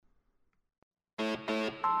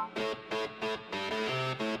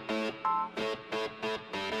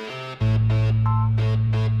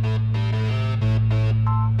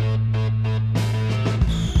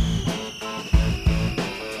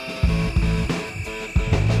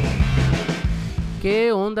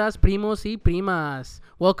¿Qué ondas, primos y primas?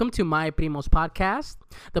 Welcome to My Primos Podcast,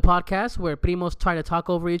 the podcast where primos try to talk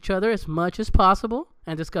over each other as much as possible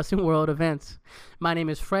and discussing world events. My name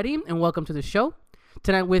is Freddie, and welcome to the show.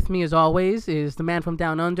 Tonight with me, as always, is the man from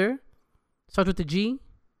down under. Starts with the G,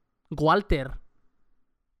 Gualter.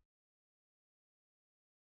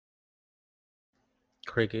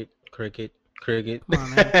 Cricket. Come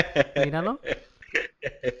on, man. Míralo.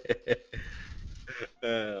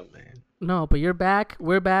 Oh, man. No, but you're back.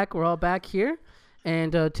 We're back. We're all back here.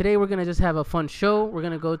 And today we're going to just have a fun show. We're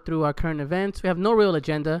going to go through our current events. We have no real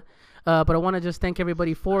agenda, but I want to just thank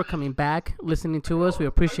everybody for coming back, listening to us. We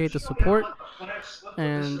appreciate the support.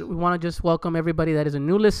 And we want to just welcome everybody that is a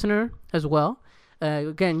new listener as well.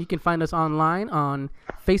 Again, you can find us online on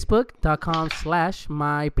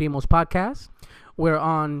facebook.com/myprimospodcast. We're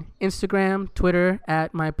on Instagram, Twitter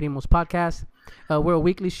at My Primos Podcast. We're a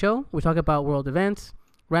weekly show. We talk about world events,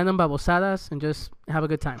 random babosadas, and just have a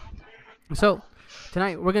good time. So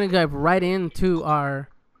tonight we're going to dive right into our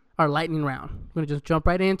lightning round. We're going to just jump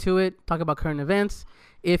right into it, talk about current events.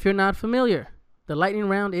 If you're not familiar, the lightning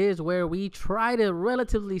round is where we try to,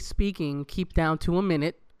 relatively speaking, keep down to a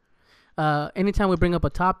minute. Anytime we bring up a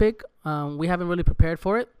topic, we haven't really prepared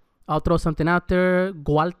for it. I'll throw something out there.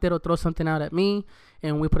 Gualter will throw something out at me,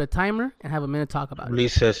 and we put a timer and have a minute to talk about it.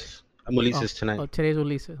 I'm Ulises tonight. Oh, today's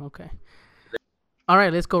Ulises. Okay. All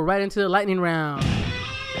right, let's go right into the lightning round.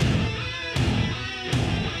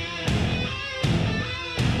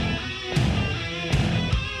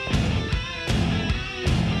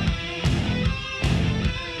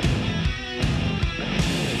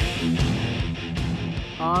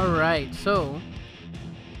 All right, so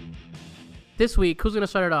this week, who's going to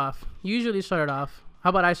start it off? You usually start it off. How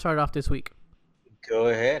about I start it off this week? Go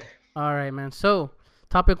ahead. All right, man. So,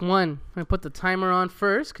 topic one. I'm going to put the timer on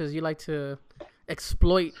first because you like to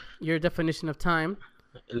exploit your definition of time.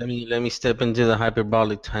 Let me step into the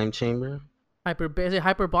hyperbolic time chamber. Is it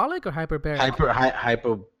hyperbolic or hyperbaric?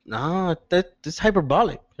 Hyper. No, that's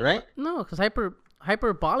hyperbolic, right? No, because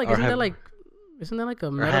hyperbolic, Or isn't that like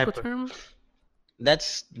a medical term?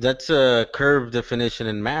 That's a curve definition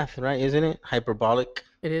in math, right? Isn't it? Hyperbolic.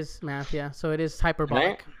 It is math, yeah. So it is hyperbolic.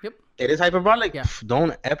 Right? Yep. It is hyperbolic. Yeah.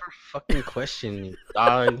 Don't ever fucking question me,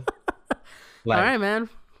 dog. All right, man.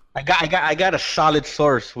 I got a solid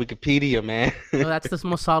source, Wikipedia, man. Well, that's the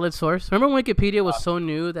most solid source. Remember when Wikipedia was so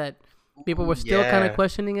new that people were still kind of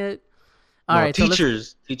questioning it? All right,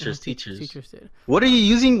 teachers did. What are you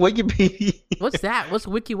using Wikipedia? What's that? What's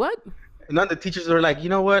wiki what? None of the teachers were like, you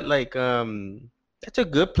know what, like that's a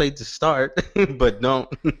good place to start, but don't.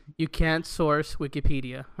 You can't source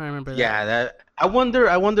Wikipedia. I remember that. Yeah, that. I wonder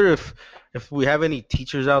if we have any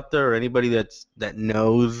teachers out there or anybody that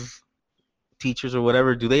knows teachers or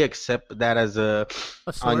whatever. Do they accept that as a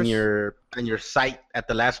source? on your site at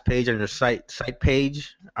the last page on your site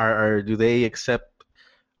page, or do they accept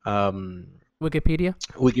Wikipedia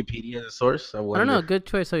as a source? I don't know. Good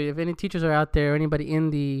choice. So if any teachers are out there, or anybody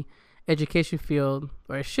in the education field,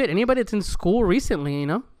 or shit, anybody that's in school recently,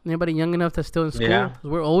 anybody young enough that's still in school, Yeah. 'cause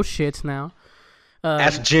we're old shits now.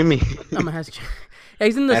 Ask Jimmy. I'm gonna ask. Yeah,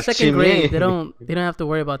 he's in the Ask second Jimmy. grade. They don't have to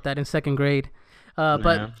worry about that in second grade.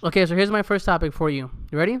 But okay, so here's my first topic for you.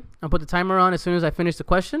 You ready? I'll put the timer on as soon as I finish the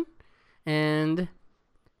question. And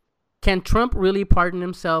can Trump really pardon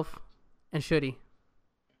himself, and should he?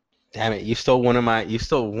 Damn it! You stole one of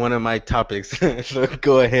my topics. So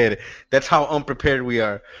go ahead. That's how unprepared we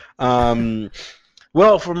are.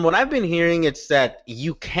 Well, from what I've been hearing, it's that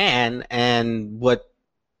you can, and what,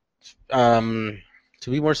 to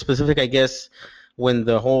be more specific, I guess, when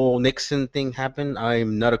the whole Nixon thing happened,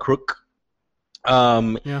 I'm not a crook.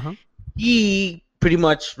 He pretty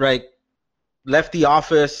much left the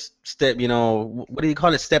office. What do you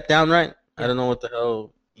call it? Step down, right? I don't know what the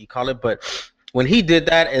hell you call it, but when he did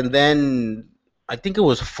that, and then I think it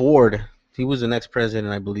was Ford. He was the next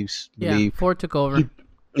president, I believe. Yeah, Ford took over.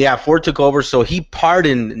 Ford took over, so he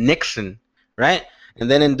pardoned Nixon, right? And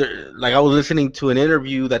then, I was listening to an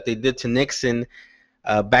interview that they did to Nixon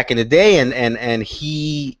back in the day, and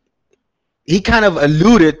he kind of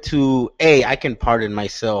alluded to, hey, I can pardon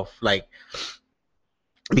myself,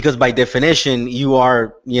 because by definition, you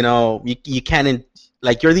are, you can't,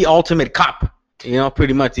 you're the ultimate cop.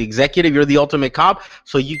 Pretty much the executive, you're the ultimate cop,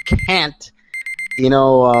 so you can't,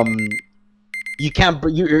 you're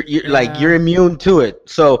immune to it.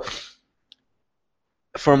 So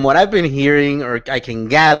from what I've been hearing, or I can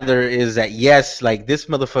gather, is that yes, this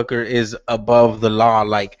motherfucker is above the law.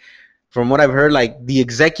 From what I've heard, the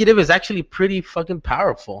executive is actually pretty fucking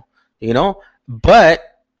powerful,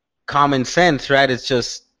 but common sense, right? It's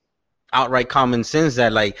just outright common sense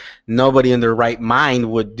that like nobody in their right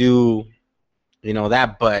mind would do,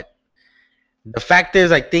 that. But the fact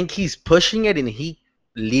is, I think he's pushing it, and he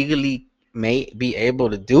legally may be able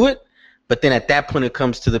to do it. But then at that point, it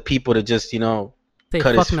comes to the people to just, Say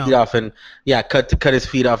cut his fuck no. feet off and cut his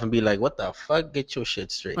feet off and be like, what the fuck? Get your shit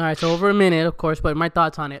straight. All right, so over a minute, of course, but my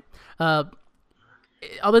thoughts on it. All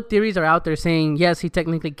the theories are out there saying yes, he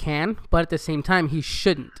technically can, but at the same time, he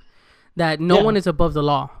shouldn't. That no one is above the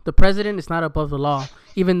law. The president is not above the law,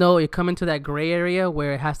 even though it come into that gray area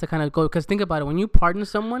where it has to kind of go. Because think about it, when you pardon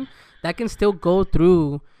someone, that can still go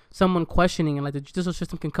through someone questioning, and like the judicial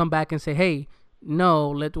system can come back and say, hey,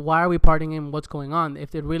 no, why are we pardoning him? What's going on? If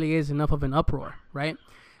there really is enough of an uproar, right?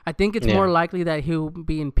 I think it's more likely that he'll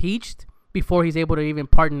be impeached before he's able to even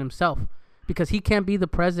pardon himself, because he can't be the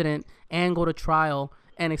president and go to trial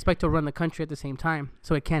and expect to run the country at the same time.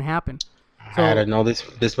 So it can't happen. So, I don't know. This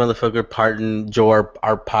motherfucker pardoned Joe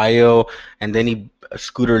Arpaio, and then he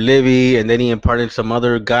Scooter Libby, and then he pardoned some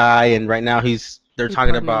other guy, and right now they're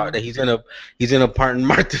talking about that he's gonna pardon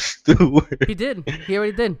Martha Stewart. He did. He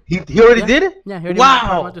already did. He already did it? Yeah, he already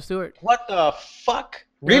pardoned Martha Stewart. What the fuck?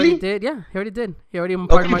 Really? Really? Did. Yeah, he already did. He already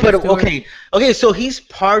pardoned Martha Stewart. Okay, so he's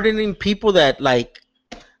pardoning people that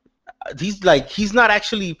he's not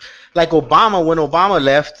actually like Obama. When Obama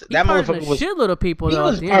left, that motherfucker was shitload of people. He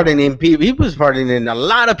was pardoning people. He was pardoning a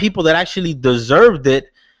lot of people that actually deserved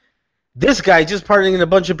it. This guy just pardoning a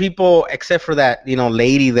bunch of people, except for that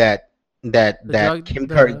lady that Kim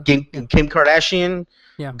Kardashian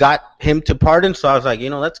got him to pardon. So I was like,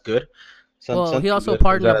 that's good. He also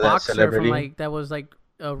pardoned a boxer from that was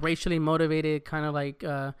a racially motivated kind of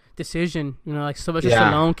decision. Like Sylvester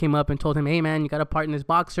Stallone came up and told him, hey man, you got to pardon this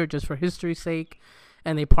boxer just for history's sake,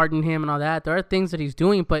 and they pardoned him and all that. There are things that he's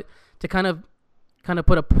doing, but to kind of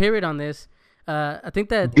put a period on this, I think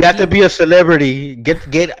that you have to be a celebrity.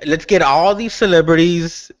 Let's get all these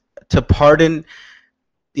celebrities to pardon.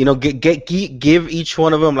 Give each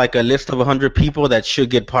one of them like a list of 100 people that should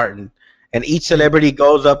get pardoned, and each celebrity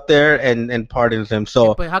goes up there and pardons them.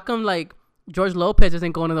 So, but how come George Lopez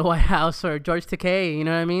isn't going to the White House, or George Takei? You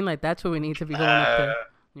know what I mean? That's what we need to be going up there.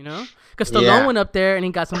 Because Stallone went up there and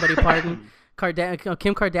he got somebody pardoned.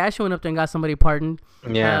 Kim Kardashian went up there and got somebody pardoned.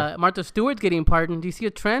 Yeah. Martha Stewart's getting pardoned. Do you see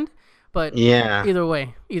a trend? But either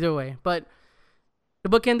way. But the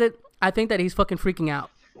book ended. I think that he's fucking freaking out.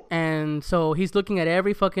 And so he's looking at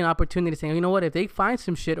every fucking opportunity saying, you know what, if they find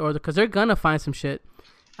some shit, because they're going to find some shit,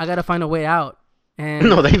 I got to find a way out. And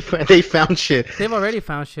no, they found shit. They've already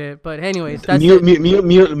found shit. But anyways, that's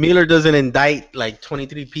Mueller doesn't indict like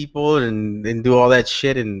 23 people and do all that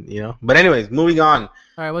shit. But anyways, moving on.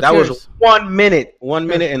 All right, that was 1 minute. 1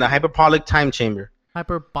 minute in the hyperbolic time chamber.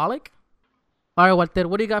 Hyperbolic? All right, Walter,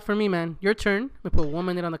 what do you got for me, man? Your turn. We put 1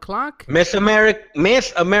 minute on the clock. Miss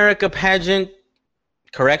America pageant.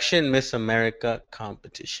 Correction, Miss America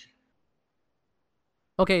competition.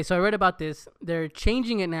 Okay, so I read about this. They're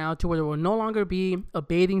changing it now to where there will no longer be a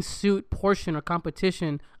bathing suit portion or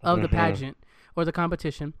competition of the pageant or the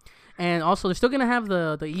competition. And also, they're still going to have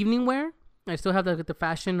the evening wear. I still have the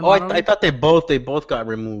fashion. I thought they both got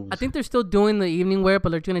removed. I think they're still doing the evening wear, but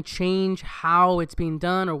they're going to change how it's being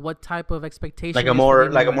done or what type of expectation. Like a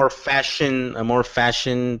more fashion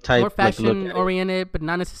type. More fashion oriented, but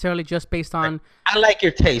not necessarily just based on. I like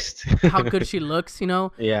your taste. How good she looks,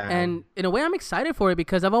 Yeah. And in a way, I'm excited for it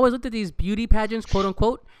because I've always looked at these beauty pageants, quote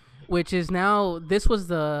unquote, which is now this was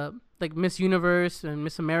the Miss Universe and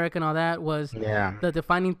Miss America and all that was the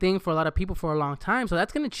defining thing for a lot of people for a long time. So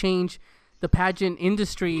that's going to change the pageant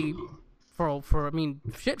industry for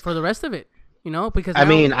the rest of it, because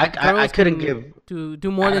I couldn't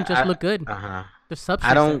do more than just look good. The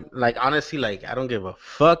substance. I don't honestly I don't give a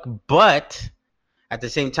fuck, but at the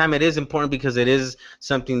same time it is important because it is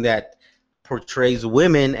something that portrays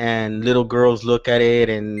women, and little girls look at it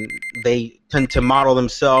and they tend to model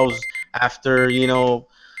themselves after,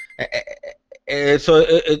 so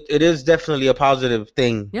it is definitely a positive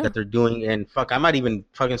thing that they're doing, and I might even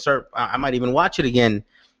watch it again,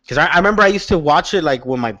 because I remember I used to watch it like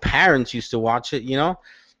when my parents used to watch it, en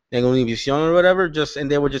Univision or whatever, and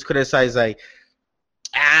they would just criticize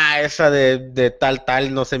esa de tal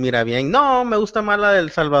no se mira bien, no, me gusta más la del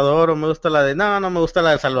Salvador, o me gusta la de no me gusta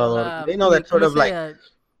la del Salvador, that sort of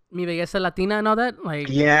Mi Belleza Latina and all that, like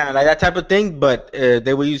that type of thing. But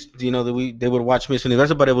they would use, they would watch Miss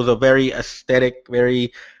Universo, but it was a very aesthetic,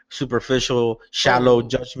 very superficial, shallow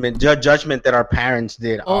judgment that our parents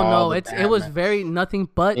did. It was very nothing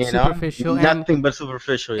but superficial. But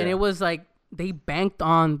superficial. And it was like they banked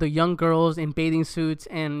on the young girls in bathing suits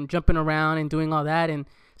and jumping around and doing all that and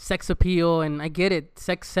sex appeal. And I get it,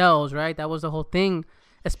 sex sells, right? That was the whole thing.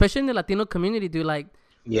 especially in the Latino community, dude. Like,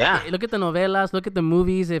 Yeah. look at the novelas, look at the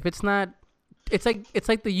movies. If it's not, it's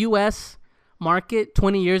like the U.S. market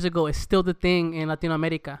 20 years ago is still the thing in Latino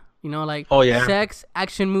America. You know, like Oh yeah. sex,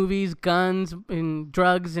 action movies, guns, and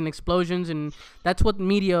drugs and explosions, and that's what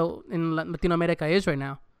media in Latino America is right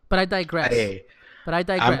now. But I digress. Hey, But I I'm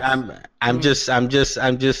digress. I'm I I'm mean,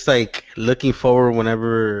 just like looking forward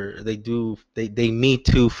whenever they meet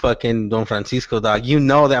to fucking Don Francisco, dog. You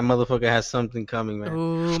know that motherfucker has something coming, man.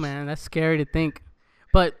 oh man, that's scary to think.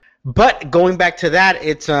 But But going back to that,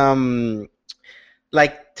 it's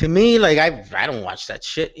like to me, like I don't watch that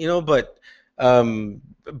shit, but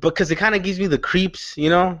because it kind of gives me the creeps,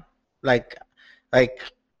 like like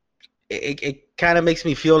it kind of makes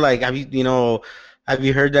me feel like have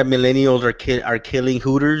you heard that millennials are killing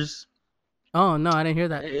Hooters? oh no, I didn't hear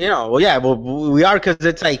that. Well, yeah, well, we are because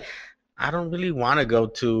it's like I don't really want to go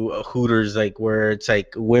to a Hooters like where it's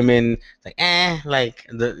like women like like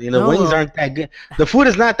the No, wings aren't that good. The food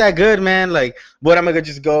is not that good, man. Like, what am I gonna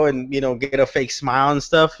just go and get a fake smile and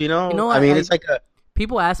stuff? I mean, I it's like a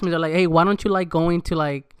people ask me, they're like, hey, why don't you like going to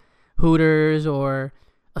like Hooters or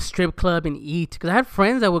a strip club and eat? Because I had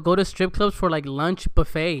friends that would go to strip clubs for like lunch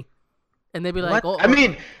buffet, and they'd be like, what? oh, I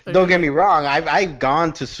mean, or don't get me wrong. I've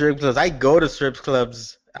gone to strip clubs. I go to strip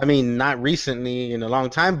clubs. I mean, not recently in a long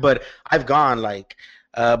time, but I've gone like.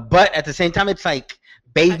 But at the same time, it's like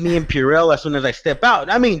bathe me in Purell as soon as I step out.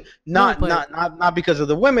 I mean, no, not but not not not because of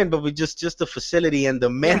the women, but with just the facility and the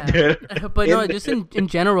men yeah, that are but no, in just there. in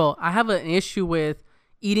general, I have an issue with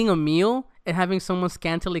eating a meal and having someone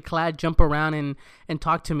scantily clad jump around and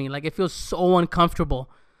talk to me. Like it feels so uncomfortable.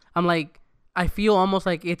 I'm like, I feel almost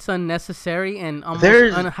like it's unnecessary and almost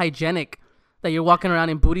There's unhygienic that you're walking around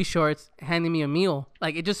in booty shorts handing me a meal.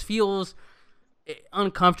 Like it just feels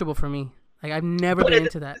uncomfortable for me. Like I've never But been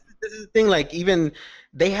into that. this is the thing, like even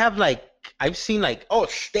they have like I've seen like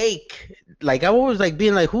steak. Like I was like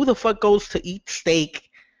being like, who the fuck goes to eat steak,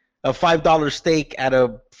 a $5 steak at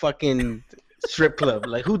a fucking strip club?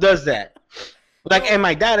 Like who does that? Like No, and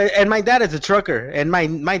my dad is a trucker, and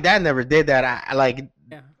my dad never did that. I like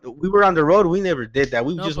yeah, we were on the road, we never did that.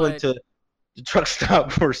 We no, just went but to the truck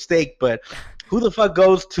stop for steak. But who the fuck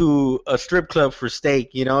goes to a strip club for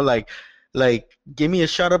steak? Like give me a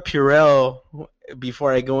shot of Purell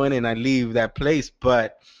before I go in and I leave that place.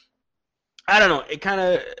 But I don't know. It kind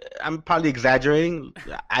of I'm probably exaggerating.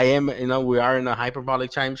 I am. We are in a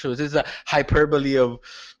hyperbolic time show. This is a hyperbole of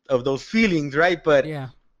those feelings, right? But yeah,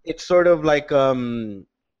 it's sort of like I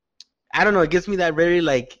don't know. It gives me that very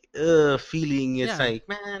like feeling. It's yeah. like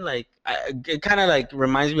man, like it kind of like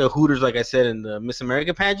reminds me of Hooters, like I said in the Miss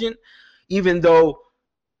America pageant. Even though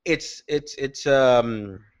it's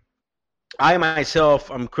I myself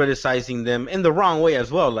am criticizing them in the wrong way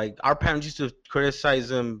as well. Like our parents used to criticize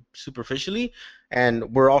them superficially,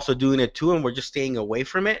 and we're also doing it too, and we're just staying away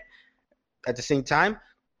from it at the same time.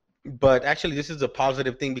 But actually, this is a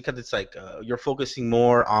positive thing because it's like you're focusing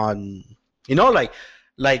more on,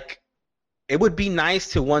 like it would be nice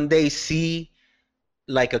to one day see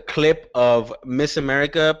like a clip of Miss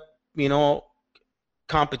America, you know,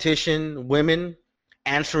 competition women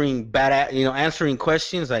answering answering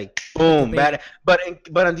questions like A boom debate. bad. But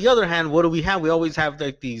on the other hand, what do we have? We always have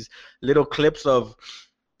like these little clips of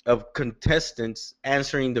contestants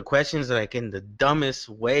answering the questions like in the dumbest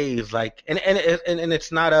ways, like and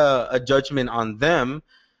it's not a judgment on them,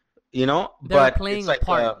 They're but it's playing a like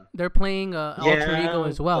part. They're playing a alter ego yeah,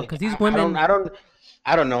 as well. like Because these I don't women, I don't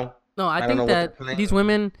I don't know. no, I I don't know think what they're that playing. these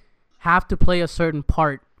women have to play a certain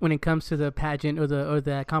part when it comes to the pageant or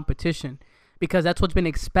the competition, because that's what's been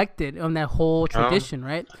expected on that whole Oh, tradition,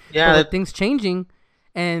 right? But yeah, with things changing,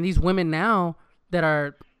 and these women now that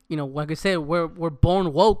are, like I said, we're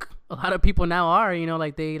born woke. A lot of people now are,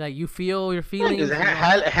 like they like you feel your because feelings,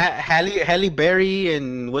 Halle Berry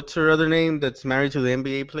and what's her other name that's married to the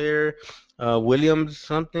NBA player, Williams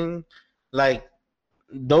something, like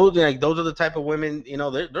those are the type of women,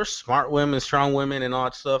 they're smart women, strong women, and all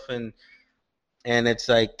that stuff, and it's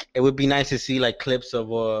like it would be nice to see like clips of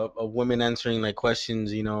women answering like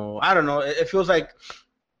questions. I don't know. It feels like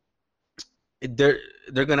they're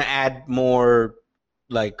they're gonna add more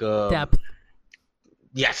like depth,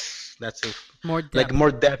 yes, that's it, more like depth.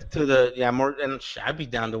 more depth to the yeah more, and I'd be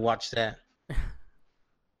down to watch that.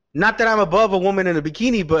 Not that I'm above a woman in a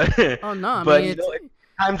bikini, but Oh no, I mean but it's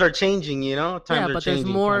times are changing. yeah, Times are but there's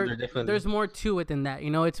changing. Times more are definitely there's more to it than that.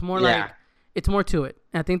 It's more yeah like it's more to it.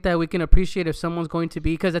 I think that we can appreciate if someone's going to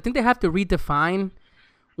be, because I think they have to redefine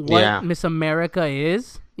what yeah. Miss America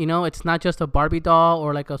is. It's not just a Barbie doll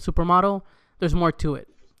or like a supermodel. There's more to it.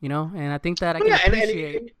 And I think that I Well, can yeah,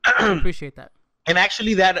 appreciate I can appreciate that. And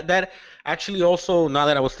actually, that actually also, now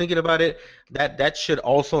that I was thinking about it, that should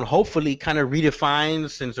also hopefully kind of redefine,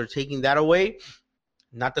 since they're taking that away.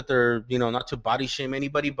 Not that they're, not to body shame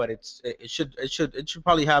anybody, but it should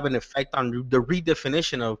probably have an effect on the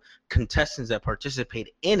redefinition of contestants that participate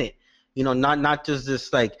in it. Not just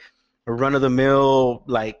this like a run of the mill,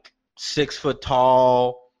 like 6 foot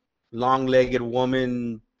tall, long legged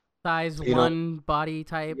woman. Size You know, one body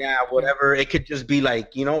type. yeah, Yeah. whatever. It could just be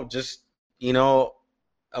like, just you know,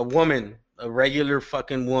 a woman, a regular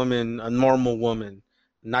fucking woman, a normal woman.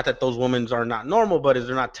 Not that those women are not normal, but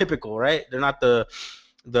they're not typical, right? They're not the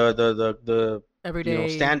Everyday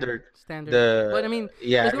standard. standard. But The I mean,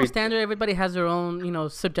 Yeah, there's no standard. Everybody has their own,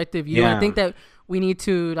 subjective view. I yeah, think that we need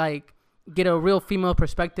to like get a real female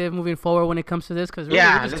perspective moving forward when it comes to this, because really we're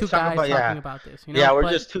yeah. just two Let's talk guys about, talking yeah, about this, yeah. We're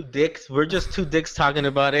But just two dicks. We're just two dicks talking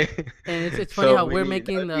about it. and it's funny So how we we're need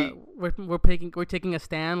making that'd the be we're taking a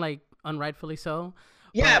stand like unrightfully so,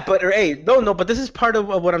 Yeah, but but hey, no, but this is part of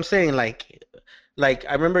what I'm saying. Like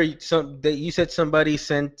I remember that you said somebody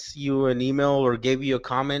sent you an email or gave you a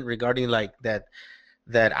comment regarding like that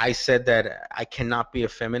I said that I cannot be a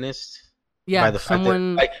feminist by yeah, the fact that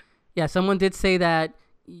like someone did say that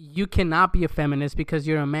you cannot be a feminist because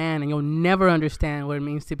you're a man and you'll never understand what it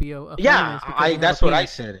means to be a yeah, feminist because I you have a that's what I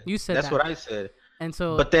penis. said. You said That's that. what I said. And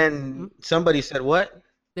so But then mhm, somebody said what?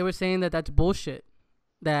 they were saying that that's bullshit.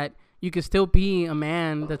 That you can still be a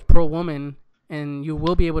man that's pro woman and you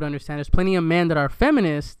will be able to understand. There's plenty of men that are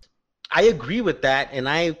feminists. I agree with that, and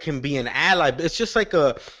I can be an ally. But it's just like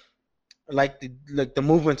the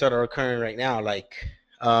movements that are occurring right now.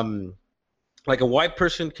 Um, like a white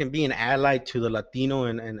person can be an ally to the Latino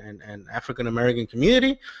and African American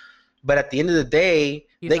community, but at the end of the day,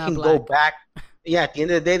 He's they not can go black. back. Yeah, at the end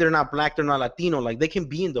of the day, they're not black, they're not Latino. Like they can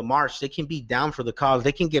be in the march, they can be down for the cause.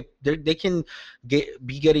 They can be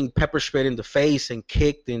getting pepper sprayed in the face and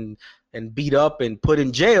kicked and beat up and put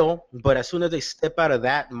in jail. But as soon as they step out of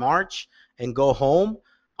that march and go home,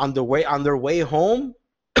 on their way home,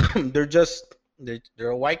 they're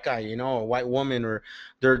a white guy, a white woman, or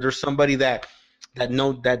they're somebody that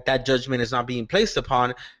know that judgment is not being placed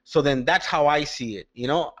upon. So then that's how I see it.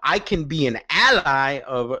 I can be an ally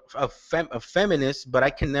of feminists, but I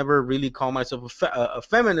can never really call myself a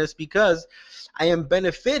feminist because I am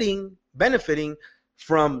benefiting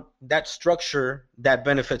from that structure that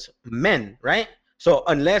benefits men, right? So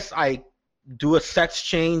unless I do a sex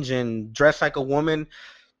change and dress like a woman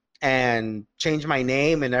and change my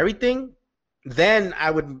name and everything, then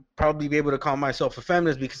I would probably be able to call myself a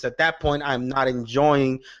feminist because at that point I'm not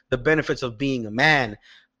enjoying the benefits of being a man.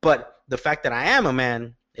 But the fact that I am a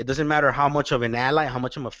man, it doesn't matter how much of an ally, how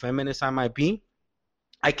much of a feminist I might be.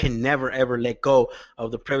 I can never ever let go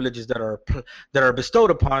of the privileges that are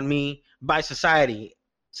bestowed upon me by society.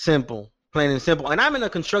 Simple, plain and simple. And I'm in the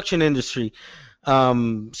construction industry,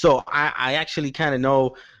 so I actually kind of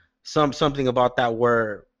know something about that.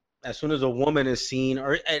 Where as soon as a woman is seen,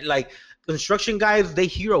 or like construction guys, they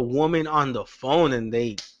hear a woman on the phone and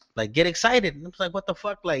they like get excited. And I'm like, what the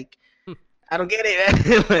fuck, like. I don't get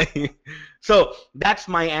it. Like, so that's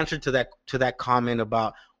my answer to that comment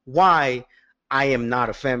about why I am not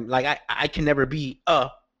a like I can never be a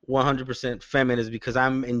 100% feminist because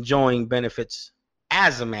I'm enjoying benefits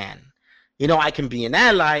as a man. I can be an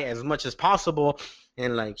ally as much as possible,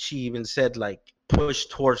 and like she even said, like push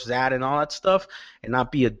towards that and all that stuff, and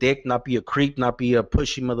not be a dick, not be a creep, not be a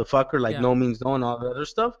pushy motherfucker, like Yeah. no means no and all that other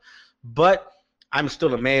stuff. But I'm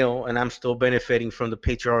still a male, and I'm still benefiting from the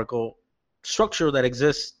patriarchal structure that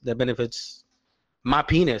exists that benefits my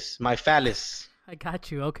penis, my phallus. I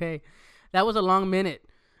got you. Okay. That was a long minute,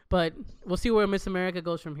 but we'll see where Miss America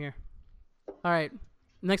goes from here. All right.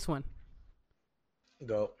 Next one.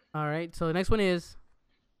 Go. All right. So the next one is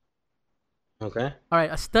Okay. all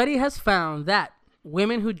right. A study has found that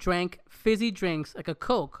women who drank fizzy drinks like a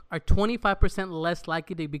Coke are 25% less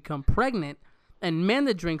likely to become pregnant, and men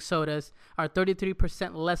that drink sodas are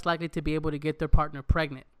 33% less likely to be able to get their partner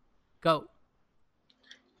pregnant. Go.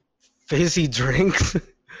 Fizzy drinks.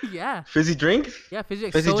 Yeah. Fizzy drinks. Yeah. Fizzy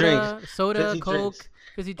like Fizzy drinks. soda, Fizzy Coke, drinks.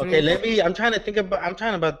 fizzy Okay, drinks. let me. I'm trying to think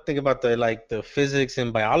about the physics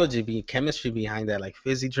and biology, chemistry behind that. Like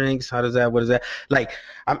fizzy drinks. How does that? What is that? Like,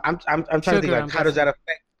 I'm trying to think Sugar, like I'm how does guessing. that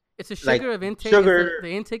affect It's a like sugar of intake. It's sugar? the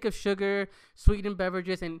intake of sugar, sweetened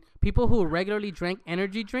beverages, and people who regularly drank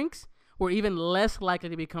energy drinks were even less likely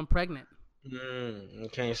to become pregnant.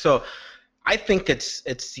 Okay, so I think it's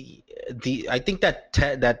the I think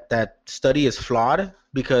that study is flawed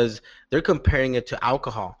because they're comparing it to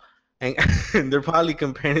alcohol, and they're probably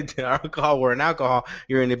comparing it to alcohol. Where in alcohol,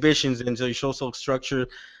 your inhibitions and so your social structure,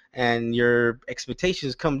 and your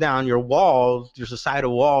expectations come down, your walls, your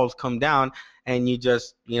societal walls come down, and you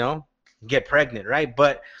just, get pregnant, right?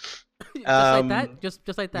 But Just like that. um, Just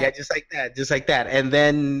like yeah, that. just like that, and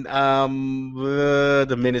then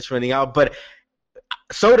the minute's running out, but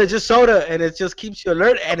soda, just soda, and it just keeps you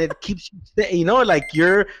alert, and it keeps you, like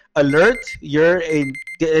you're alert, you're en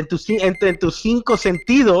tus cinco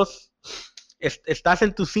sentidos, estás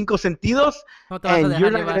en tus cinco sentidos, No te vas a and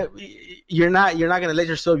dejar llevar. you're not gonna let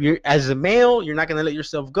yourself. You're as a male, you're not gonna let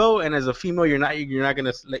yourself go, and as a female, you're not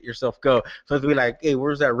gonna let yourself go. So it's be like, hey,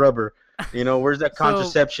 where's that rubber? Where's that So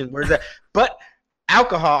contraception? Where's that? But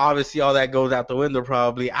alcohol, obviously, all that goes out the window.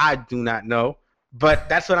 Probably, I do not know. But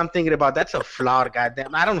that's what I'm thinking about. That's a flawed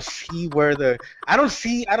goddamn. I don't see where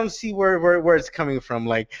where it's coming from.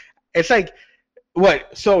 Like, it's like,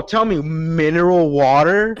 what? So tell me, mineral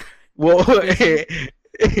water? Well, fizzy.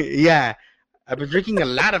 yeah. I've been drinking a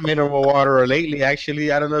lot of mineral water lately.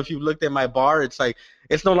 Actually, I don't know if you've looked at my bar. It's like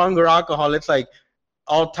it's no longer alcohol. It's like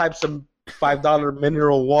all types of $5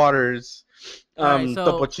 mineral waters, All right.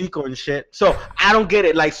 Topo So Chico and shit. So I don't get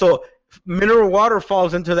it. Like, so mineral water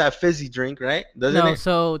falls into that fizzy drink, right? Doesn't no. it?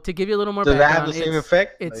 So to give you a little more Does that have background, the same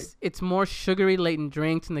effect? Like, it's more sugary laden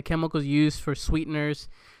drinks and the chemicals used for sweeteners,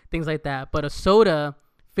 things like that. But a soda,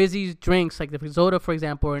 fizzy drinks like the soda, for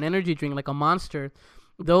example, or an energy drink like a Monster,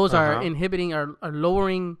 those are uh-huh. inhibiting are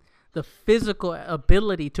lowering the physical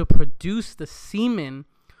ability to produce the semen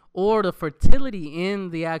or the fertility in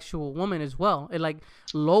the actual woman as well. It like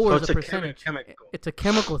So lowers it's the a percentage. chemical, It's a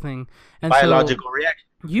chemical thing. And so biological reaction.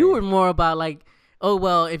 you were more about like, oh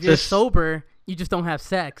well, if you're Just sober, you just don't have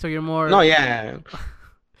sex, or you're no, more yeah,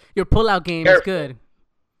 your pullout game is careful. good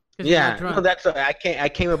because you're not Yeah, no, drunk. I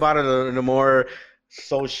came about it in a more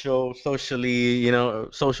socially,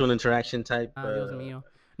 social interaction type. Ah, Dios mío.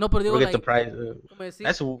 No, pero digo We'll get the like, prize. como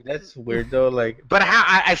decir, That's weird though. Like, but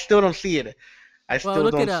I still don't see it. I well, still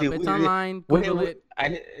look it don't see up. it. It's online. Google it.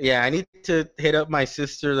 I need to hit up my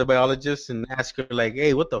sister, the biologist, and ask her like,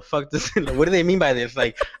 hey, what the fuck does like, what do they mean by this?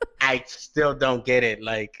 Like, I still don't get it.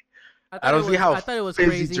 Like, I don't see how I thought it was fizzy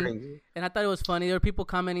crazy, drinks. and I thought it was funny. There were people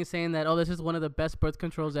commenting saying that, oh, this is one of the best birth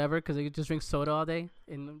controls ever because they could just drink soda all day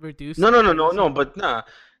and reduce No, pregnancy. but nah,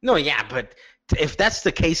 no, yeah, but if that's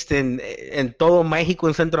the case, then in todo Mexico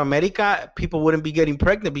and Central America, people wouldn't be getting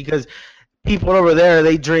pregnant because people over there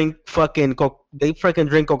they freaking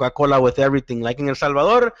drink Coca-Cola with everything. Like in El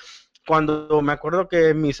Salvador, cuando me acuerdo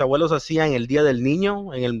que mis abuelos hacían el Día del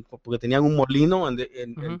Niño, porque tenían un molino,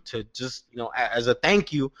 Mm-hmm. and to just, as a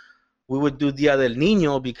thank you, we would do Día del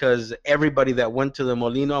Niño because everybody that went to the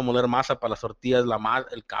molino a moler masa para las tortillas,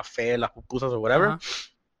 el café, las pupusas or whatever, Uh-huh.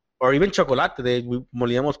 or even chocolate, we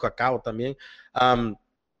molíamos cacao también. Um,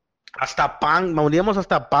 hasta pan, molíamos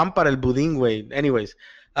hasta pan para el budín, güey. Anyways,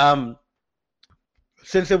 um,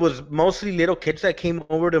 since it was mostly little kids that came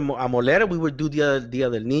over to a moler, we would do Dia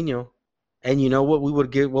del Niño. And you know what we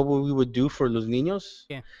would do for los niños?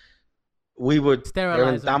 Yeah. We would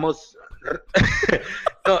Sterilize them. reventamos.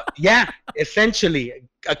 No, yeah, essentially,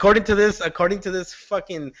 according to this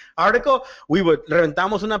fucking article, we would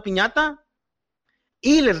reventamos una piñata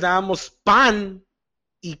y les dábamos pan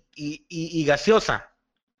y gaseosa.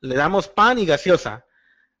 Le damos pan y gaseosa,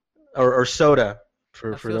 or soda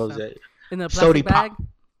for those Gaseosa. that In the sody plastic pop bag.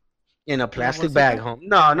 in a In a plastic bag bolsita.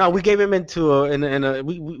 home. No, we gave him into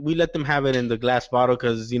we let them have it in the glass bottle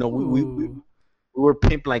because Ooh. we were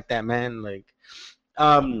pimp like that, man. Like,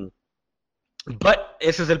 but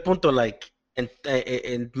ese es el punto. Like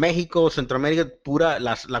en Mexico, Centroamérica, pura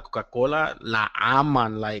la Coca-Cola la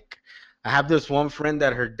aman. Like, I have this one friend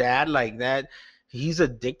that her dad like that. He's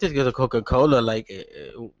addicted to the Coca-Cola. Like,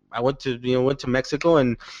 I went to Mexico,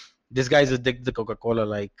 and this guy's addicted to Coca-Cola.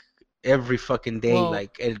 Like, every fucking day, Well,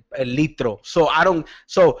 like el litro. So I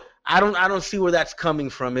don't see where that's coming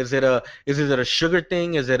from. Is it a sugar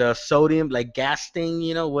thing? Is it a sodium like gas thing?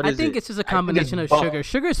 What I is think it? it's just a I think it's combination of both. sugar.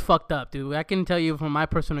 Sugar's fucked up, dude. I can tell you from my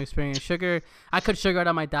personal experience. Sugar, I cut sugar out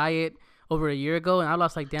of my diet over a year ago, and I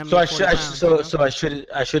lost like damn So near I 40 should pounds.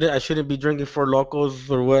 You know? I shouldn't be drinking Four Locos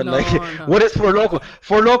or what? No, Like, no. what is Four Locos?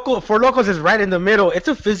 Four Locos is right in the middle. It's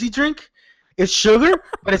a fizzy drink. It's sugar,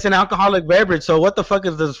 but it's an alcoholic beverage. So what the fuck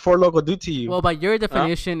does Four Loko do to you? Well, by your Huh?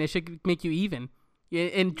 definition, it should make you even. Yeah,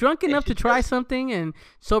 and drunk It enough to should try just something, and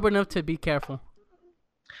sober enough to be careful.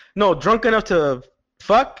 no drunk enough to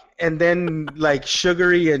fuck, and then like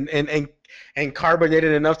sugary and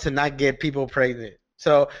carbonated enough to not get people pregnant.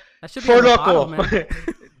 So That should be Four on the bottle, Loko,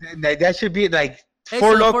 man. that should be like Hey,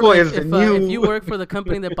 Four so Loko is the if you new. work for the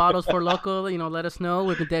company that bottles for local, let us know.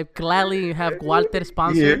 We could gladly have Walter Yeah.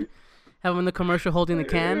 sponsored. Have him in the commercial holding the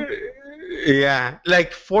can. Yeah,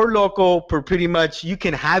 like Four Loco, per pretty much you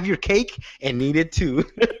can have your cake and eat it too.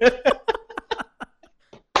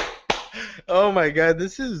 Oh my God,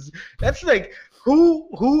 that's like who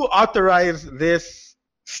authorized this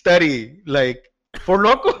study? Like for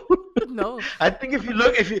local? No. I think if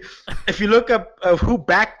you look up who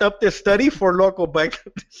backed up this study, for local backed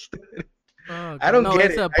up this study. Oh I god. don't No,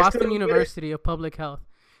 get it's it. a I still Boston don't get it. University of Public Health.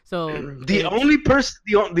 So The it's only person,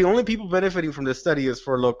 the only people benefiting from the study is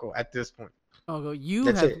for local at this point. oh That's it. you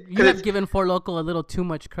Because have it's given Four Loco a little too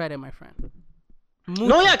much credit, my friend.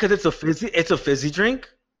 no, yeah, Mucho. because it's a fizzy drink,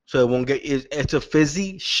 so it won't get. It's a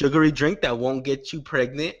fizzy, sugary drink that won't get you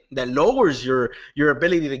pregnant. That lowers your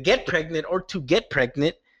ability to get pregnant or to get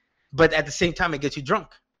pregnant, but at the same time, it gets you drunk,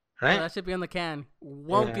 Oh, right? that should be on the can.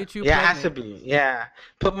 Won't Yeah, get you yeah, it has to pregnant. be. Yeah,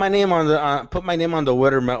 put my name on the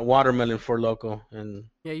watermelon for local, and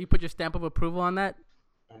Yeah, you put your stamp of approval on that.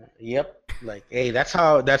 yep, like hey, that's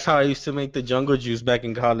how I used to make the jungle juice back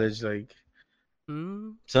in college. Like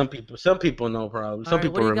Mm. some people know probably, All some right, what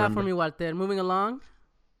people do you got for remember. me, Walter? Moving along.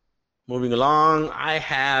 Moving along, I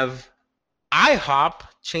have IHOP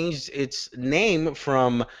changed its name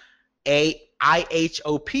from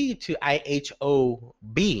IHOP to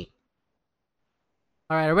IHOB.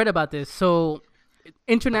 All right, I read about this. So,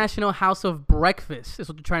 International House of Breakfast is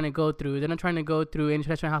what they're trying to go through. They're not trying to go through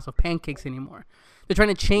International House of Pancakes anymore. They're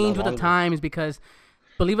trying to No change with the longer. times because,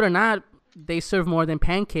 believe it or not, they serve more than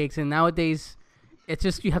pancakes. And nowadays, it's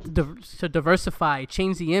just you have to diversify,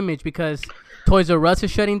 change the image because Toys R Us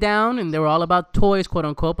is shutting down and they were all about toys, quote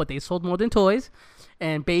unquote, but they sold more than toys.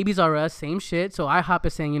 And Babies R Us, same shit. So IHOP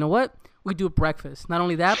is saying, you know what? We do breakfast. Not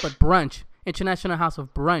only that, but brunch. International House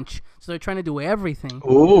of Brunch. So they're trying to do everything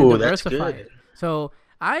and Ooh, that's diversify good. it. So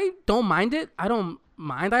I don't mind it. I don't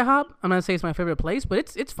mind IHOP. I'm not saying it's my favorite place,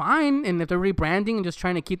 but it's fine. And if they're rebranding and just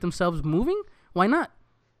trying to keep themselves moving, why not?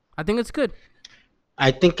 I think it's good. I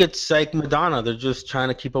think it's like Madonna. They're just trying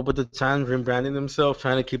to keep up with the times, rebranding themselves,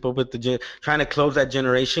 trying to keep up with trying to close that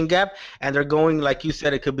generation gap. And they're going, like you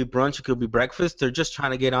said, it could be brunch, it could be breakfast. They're just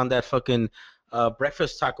trying to get on that fucking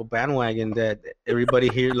breakfast taco bandwagon that everybody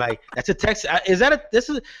here like. That's a Texas. Is that a? This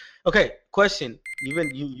is okay. Question.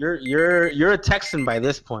 You're a Texan by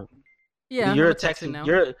this point. Yeah, You're I'm a a Texan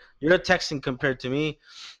Texan. now. You're a Texan compared to me.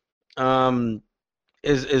 Um,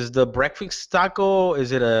 is the breakfast taco,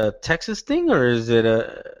 is it a Texas thing or is it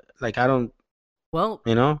a like I don't Well,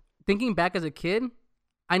 you know? thinking back as a kid,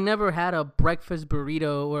 I never had a breakfast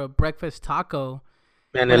burrito or a breakfast taco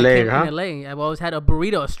In when I LA, came in huh? LA. I've always had a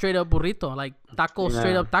burrito, a straight up burrito, like taco,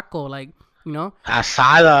 straight Yeah. up taco, like, you know.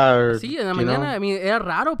 Asada or Sí, en la you mañana, know? I mean, era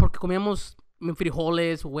raro porque comíamos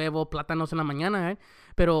frijoles, huevo, plátanos en la mañana, ¿eh?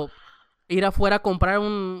 Pero ir afuera a comprar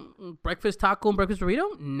un breakfast taco, un breakfast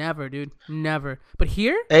burrito? Never, dude. Never. But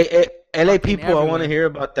here, Hey, LA fucking people, I want to everywhere. hear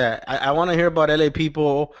about that. I want to hear about LA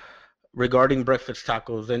people regarding breakfast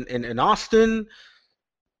tacos in Austin.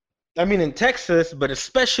 I mean, in Texas, but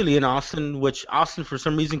especially in Austin, which Austin for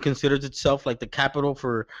some reason considers itself like the capital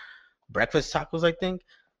for breakfast tacos. I think.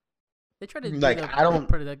 They try to be Like I don't.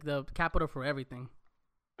 the capital for everything.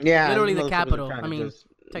 Yeah, these Literally the motherfuckers are capital. trying I to mean, just.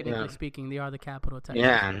 technically Yeah. speaking, they are the capital of Texas.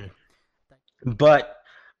 Yeah. But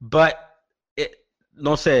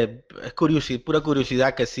no sé, pura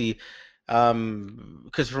curiosidad que sí.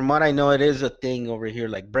 Because from what I know, it is a thing over here,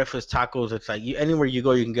 like breakfast tacos. It's like anywhere you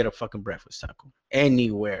go, you can get a fucking breakfast taco.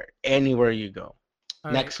 Anywhere you go. All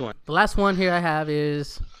right. Next one. The last one here I have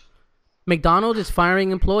is McDonald's is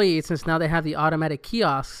firing employees since now they have the automatic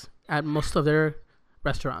kiosks at most of their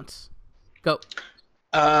restaurants. Go.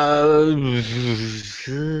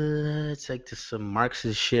 It's like just some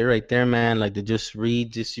Marxist shit right there, man. Like they just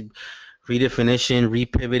redefinition,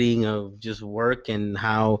 repivoting of just work and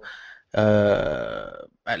how,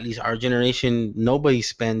 at least our generation, nobody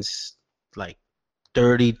spends like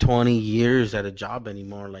 30, 20 years at a job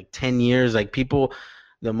anymore. Like 10 years. Like people,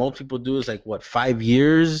 the most people do is like what, 5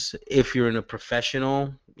 years if you're in a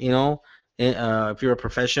professional, if you're a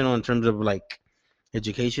professional in terms of like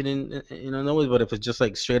education in other ways. But if it's just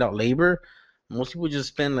like straight out labor, most people just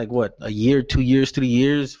spend like what, a year, 2 years, 3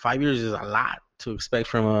 years. 5 years is a lot to expect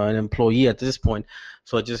from an employee at this point.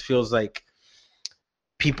 So it just feels like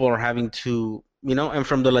people are having to, and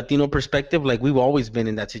from the Latino perspective, like we've always been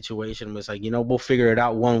in that situation. It's like, we'll figure it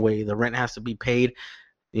out one way. The rent has to be paid.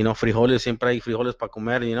 Frijoles, siempre hay frijoles para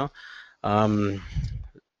comer. Um,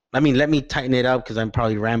 I mean, let me tighten it up because I'm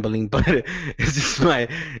probably rambling, but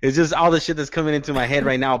it's just all the shit that's coming into my head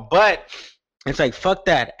right now. But it's like, fuck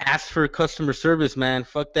that. Ask for customer service, man.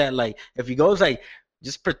 Fuck that. Like, if he goes like,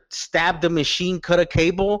 just stab the machine, cut a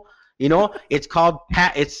cable, You know, it's called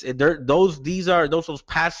those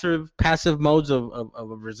passive modes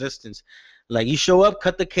of resistance. Like you show up,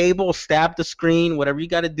 cut the cable, stab the screen, whatever you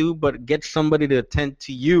got to do, but get somebody to attend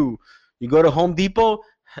to you. You go to Home Depot,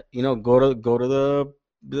 you know, go to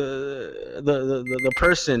the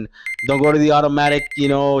person. Don't go to the automatic, you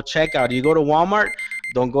know, checkout. You go to Walmart,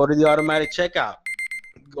 don't go to the automatic checkout.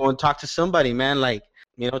 Go and talk to somebody, man. Like,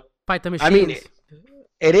 you know, Fight the I mean, machines.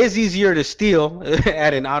 it is easier to steal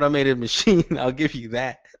at an automated machine. I'll give you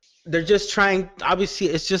that. They're just trying. Obviously,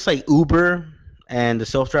 it's just like Uber and the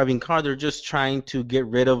self-driving car. They're just trying to get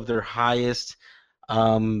rid of their highest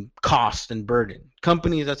cost and burden.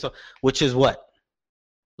 Companies, that's all, which is what?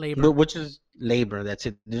 Labor. Which is labor. That's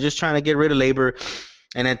it. They're just trying to get rid of labor.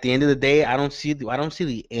 And at the end of the day, I don't see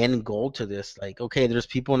the end goal to this. Like, okay, there's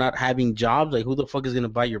people not having jobs. Like, who the fuck is gonna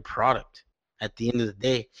buy your product? At the end of the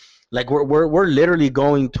day, like we're literally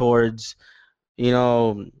going towards, you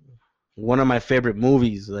know, one of my favorite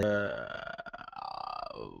movies,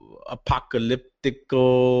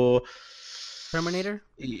 apocalyptical. Terminator.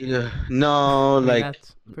 No, I mean, like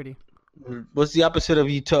that's pretty. what's the opposite of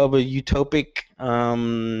utopic?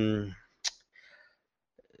 I'm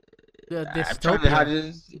trying to how to,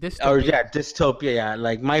 or Dystopia. yeah, dystopia. Yeah,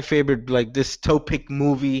 like my favorite, like dystopic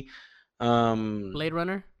movie. Blade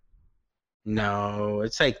Runner. No,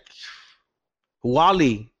 it's like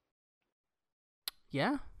Wally.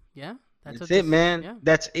 Yeah, yeah. That's it, man. Yeah.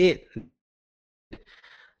 That's it.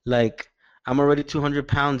 Like I'm already 200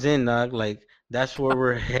 pounds in, dog. Like that's where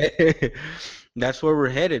we're headed. That's where we're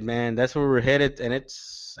headed, man. That's where we're headed, and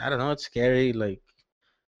it's I don't know, it's scary. Like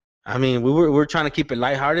I mean, we're trying to keep it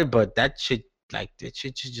lighthearted, but that shit like it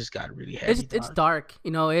shit just got really heavy. It's Dog. dark. You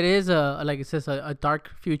know, it is like it says a dark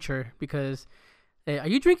future because. Are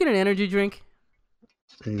you drinking an energy drink?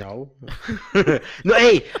 No. No,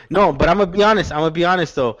 hey, no, but I'm gonna be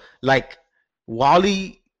honest. Though. Like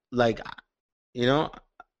Wally, like you know,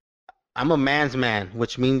 I'm a man's man,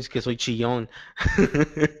 which means que soy chillón.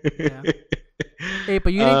 Yeah. Hey,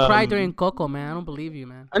 but you didn't cry during Coco, man. I don't believe you,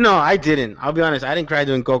 man. No, I didn't. I'll be honest. I didn't cry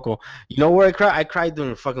during Coco. You know where I cried? I cried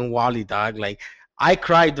during fucking Wally, dog. Like I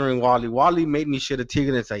cried during Wally. Wally made me shed a tear,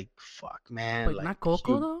 and it's like, fuck, man. But Like not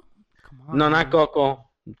Coco though. Come on. no, Man. not Coco.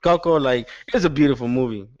 Coco, like, it's a beautiful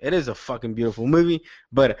movie. It is a fucking beautiful movie.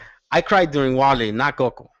 But I cried during Wally, not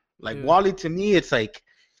Coco. Like Dude. Wally to me, it's like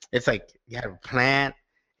you have a plant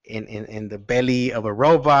in the belly of a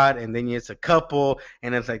robot, and then it's a couple,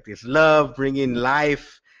 and it's like this love bringing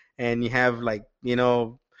life, and you have like you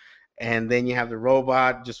know, and then you have the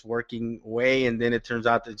robot just working away, and then it turns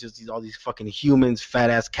out that just all these fucking humans,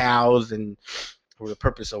 fat ass cows, and for the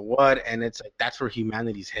purpose of what? And it's like that's where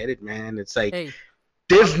humanity's headed, man. It's like. Hey.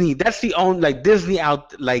 Disney, that's the only like Disney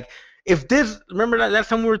out like if this remember that last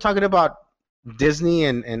time we were talking about Disney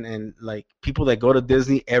and like people that go to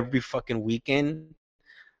Disney every fucking weekend,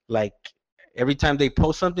 like every time they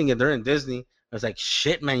post something and they're in Disney, it's like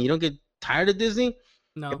shit, man, you don't get tired of Disney?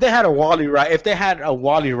 No. If they had a Wally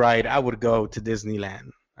ride, I would go to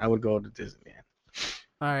Disneyland. I would go to Disneyland.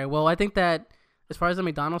 All right. Well, I think that as far as the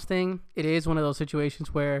McDonald's thing, it is one of those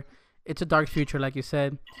situations where it's a dark future, like you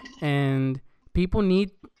said, and people need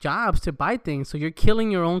jobs to buy things. So you're killing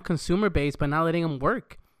your own consumer base by not letting them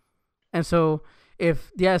work. And so if,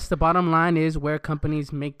 yes, the bottom line is where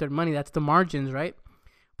companies make their money, that's the margins, right?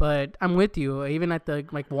 But I'm with you. Even at the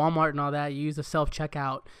like Walmart and all that, you use the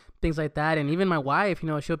self-checkout, things like that. And even my wife, you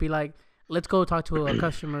know, she'll be like, let's go talk to a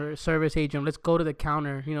customer service agent. Let's go to the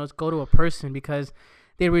counter. You know, let's go to a person because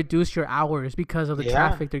they reduce your hours because of the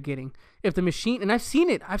traffic they're getting. If the machine, and I've seen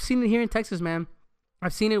it here in Texas, man.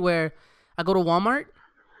 I've seen it where I go to Walmart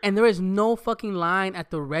and there is no fucking line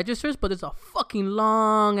at the registers, but there's a fucking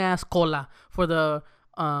long ass cola for the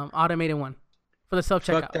automated one, for the self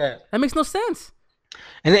checkout. That makes no sense.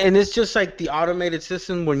 And it's just like the automated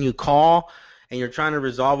system when you call and you're trying to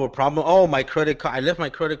resolve a problem. Oh, my credit card! I left my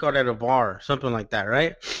credit card at a bar, something like that,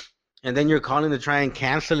 right? And then you're calling to try and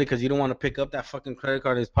cancel it because you don't want to pick up that fucking credit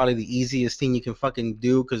card. It's probably the easiest thing you can fucking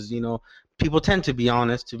do because you know people tend to be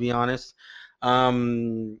honest. To be honest.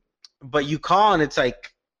 But you call and it's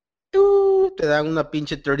like, te dan una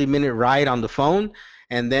pinche 30-minute ride on the phone.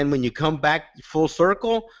 And then when you come back full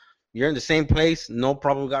circle, you're in the same place. No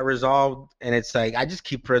problem got resolved. And it's like, I just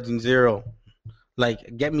keep pressing 0.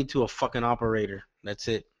 Like, get me to a fucking operator. That's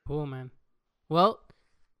it. Cool, man. Well,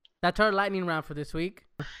 that's our lightning round for this week.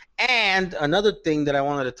 And another thing that I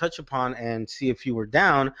wanted to touch upon and see if you were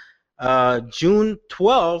down, June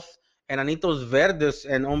 12th, Enanitos Verdes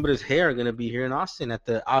and Hombres Hair are going to be here in Austin at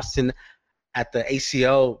the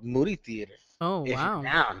ACL Moody Theater. Oh, wow.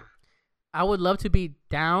 Down. I would love to be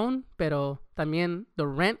down, pero también the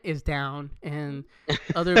rent is down and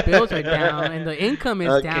other bills are down and the income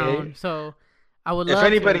is down. Okay. So I would If love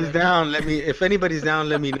anybody's to. down, let me. If anybody's down,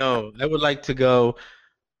 let me know. I would like to go.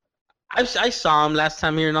 I saw him last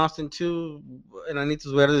time here in Austin too, and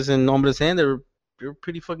Anitos Verdes and Hombres and they're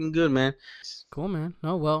pretty fucking good, man. Cool, man.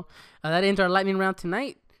 No, well, that ends our lightning round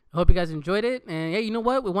tonight. I hope you guys enjoyed it. And yeah, you know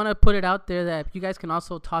what? We want to put it out there that you guys can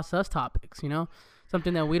also toss us topics,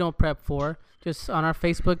 something that we don't prep for. Just on our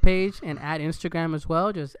Facebook page and at Instagram as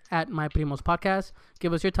well. Just at My Primos Podcast.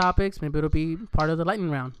 Give us your topics. Maybe it'll be part of the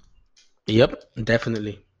lightning round. Yep,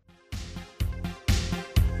 definitely.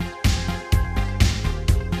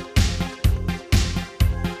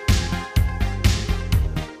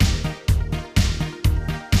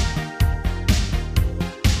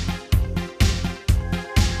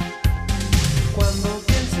 Cuando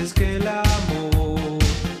pienses que el amor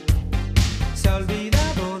se ha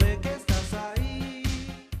olvidado de que estás ahí,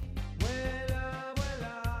 vuela,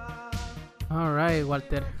 vuela. All right,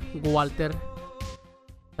 Walter.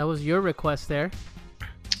 That was your request there.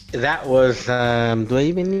 That was. Do I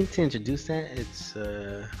even need to introduce that? It's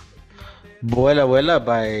 "Vuela Vuela"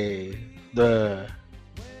 by the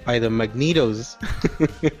Magnetos.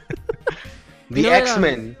 The You know what,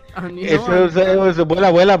 X-Men. you It know, was it was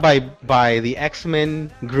 "Vuela Vuela" by the X-Men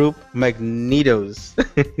group Magnetos.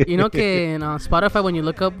 you know que in Spotify when you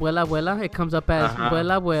look up Vuela Vuela, it comes up as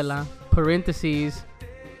Vuela Vuela, parentheses,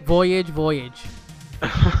 Voyage.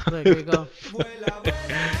 Look, here you go.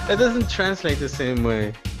 That doesn't translate the same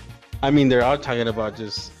way. I mean, they're all talking about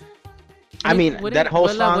just. I mean, Wouldn't that whole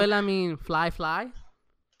Vuela song. Vuela mean fly?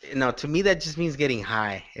 No, to me that just means getting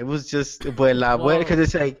high. It was just vuela, Whoa. vuela, because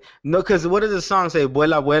it's like no, because what does the song say?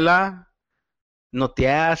 Vuela, vuela, no te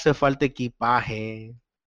hace falta equipaje.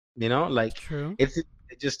 Like True. it's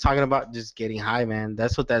just talking about just getting high, man.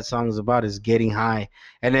 That's what that song is about, is getting high.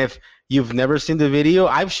 And if you've never seen the video,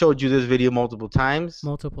 I've showed you this video multiple times.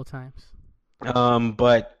 Multiple times.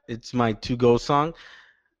 But it's my to-go song.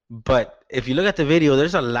 But if you look at the video,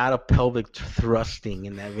 there's a lot of pelvic thrusting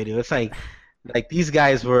in that video. It's like these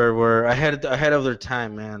guys were ahead of their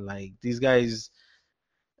time, man. Like these guys,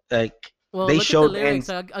 like Well, they look showed at the lyrics.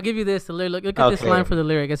 ends. I'll give you this. The lyric. Look at this Okay. line for the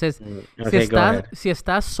lyric. It says, Okay, go ahead. si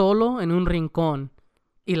estás solo en un rincón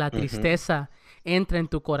y la Mhm. tristeza entra en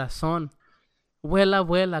tu corazón, vuela,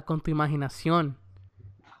 vuela con tu imaginación.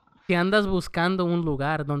 Si andas buscando un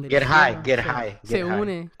lugar donde el Get high, cielo get se, high, se get high.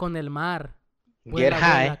 une con el mar, Get vuela,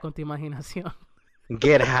 high, vuela con tu imaginación.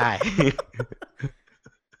 get high.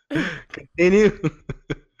 Continue.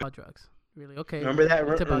 About drugs. Really? Okay. Remember that?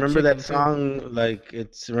 It's about Remember that chicken,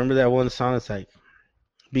 too. song? Remember that one song? It's like,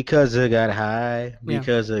 because I got high, Yeah.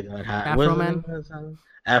 because I got high. Afro What's the Man? name of that song?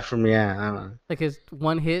 Afro Man, yeah. I don't know. Like his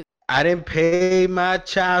one hit. I didn't pay my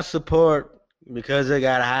child support because I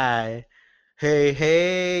got high. Hey,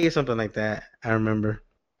 hey, something like that. I remember.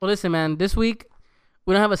 Well, listen, man. This week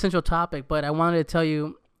we don't have a central topic, but I wanted to tell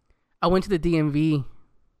you, I went to the DMV.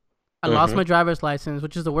 I lost Mhm. my driver's license,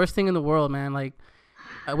 which is the worst thing in the world, man. Like,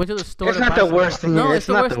 I went to the store. It's to not buy the some- worst thing. No, It's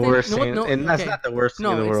not the worst No, thing. no, And that's okay. not the worst thing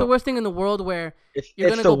No, in the it's the world. worst thing in the world where It's you're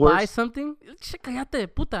gonna the go buy worst. something. Che, cállate,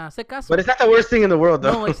 puta, hace caso. But it's not the worst thing in the world,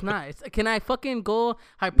 though. No, it's not. Can I fucking go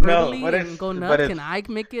hyperbole but and it's- go but nuts? it's- Can I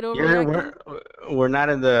make it over? we're not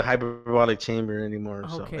in the hyperbolic chamber anymore,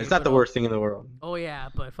 so Okay, it's not but the worst thing in the world. Oh yeah,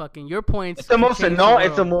 but fucking your points. It's the can most change annoying.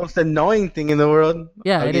 It's the world. most annoying thing in the world.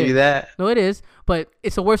 Yeah, I'll it give you is. that. No, it is. But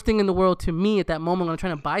it's the worst thing in the world to me at that moment when I'm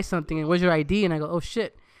trying to buy something. And where's your ID? And I go, oh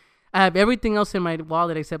shit. I have everything else in my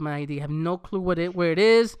wallet except my ID. I have no clue where it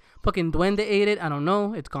is. Fucking duende ate it. I don't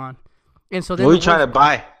know. It's gone. And so then What are you the trying to worst-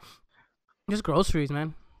 buy? Just groceries,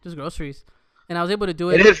 man. Just groceries. And I was able to do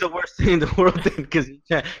it. It is the worst thing in the world because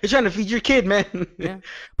you're trying to feed your kid, man. Yeah.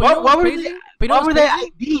 But you know Why what's were crazy? they? But you know Why what's were they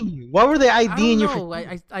crazy? IDing? Why were they I IDing don't your?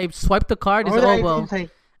 know. I swiped the card. They Why said, were oh they well. IDing?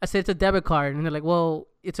 I said it's a debit card, and they're like, well,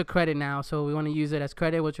 it's a credit now, so we want to use it as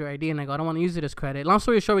credit. What's your ID? And I go, I don't want to use it as credit. Long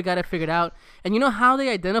story short, we got it figured out. And you know how they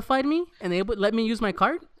identified me and they would let me use my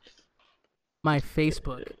card? My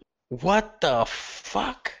Facebook. What the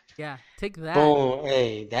fuck? Yeah, take that. Oh,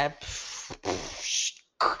 hey, that.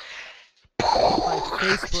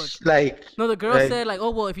 Facebook. Like, No, the girl Like- said like, oh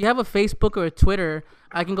well, if you have a Facebook or a Twitter,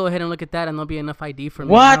 I can go ahead and look at that, and there'll be enough ID for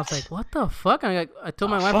me. And I was What? like, what the fuck? And I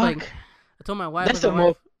told my wife fuck. like, I told my wife. That's I was the like,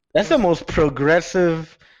 most. That's the most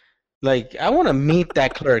progressive. Like, I want to meet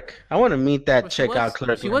that clerk. I want to meet that Well, she checkout was-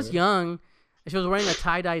 clerk. She was young. And she was wearing a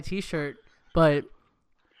tie-dye T-shirt, but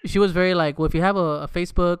she was very like, well, if you have a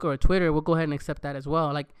Facebook or a Twitter, we'll go ahead and accept that as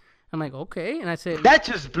well. Like, I'm like, okay. And I said, That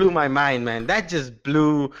just blew my mind, man. That just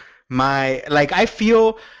blew I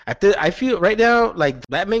feel right now like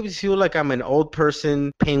that makes me feel like I'm an old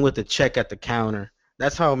person paying with a check at the counter.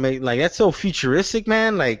 That's how it make like that's so futuristic,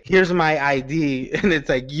 man. Like here's my ID and it's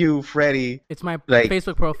like you, Freddie. It's my Like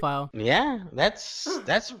Facebook profile. yeah, that's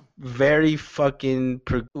very fucking.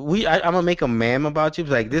 I'm gonna make a meme about you.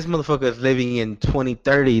 Like this motherfucker is living in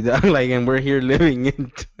 2030, dog, like, and we're here living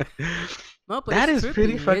in. No, but That it's is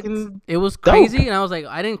pretty trippy. fucking It was dope. crazy, and I was like,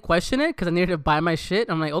 I didn't question it because I needed to buy my shit.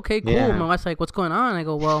 I'm like, okay, cool. Yeah. My wife's like, what's going on? I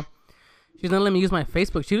go, well, she's gonna let me use my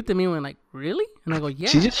Facebook. She looked at me and went like, really? And I go, yeah.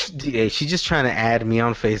 She's just trying to add me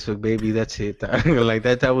on Facebook, baby. That's it. dog. Like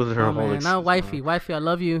that was her Oh whole. man, now excuse, wifey, I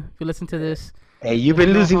love you. If you listen to this, Hey, you've There's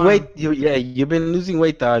been no losing harm. weight. You've been losing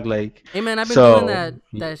weight, dog. Like hey man, I've been So, doing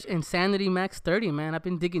that insanity max 30, man. I've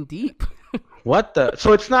been digging deep. what the?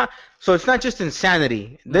 So it's not just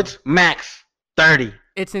insanity. That's max 30.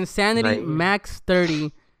 It's insanity Like- max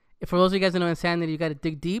 30. For those of you guys that know insanity, you got to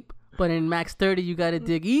dig deep, but in max 30, you got to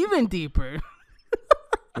dig even deeper.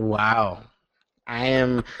 Wow.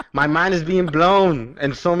 My mind is being blown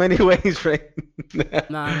in so many ways, right?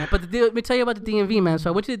 Nah, man. But let me tell you about the DMV, man. So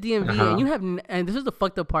I went to the DMV, Uh-huh. and this is the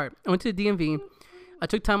fucked up part. I went to the DMV. I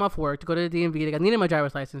took time off work to go to the DMV. Like, I needed my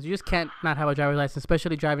driver's license. You just can't not have a driver's license,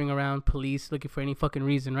 especially driving around police looking for any fucking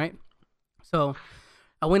reason, right? So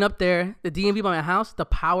I went up there, the DMV by my house, the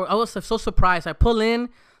power. I was so surprised. I pull in,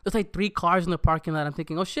 there's like 3 cars in the parking lot. I'm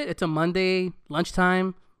thinking, oh shit, it's a Monday,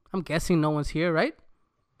 lunchtime. I'm guessing no one's here, right?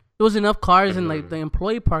 There was enough cars in like the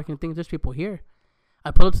employee parking. Thinking there's people here.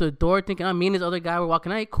 I pull up to the door thinking, me and this other guy were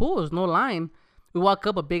walking out. Hey, cool, there's no line. We walk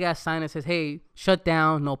up, a big ass sign that says, hey, shut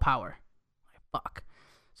down, no power. Fuck.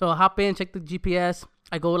 So I hop in, check the GPS.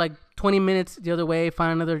 I go like 20 minutes the other way,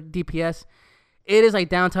 find another DPS. It is like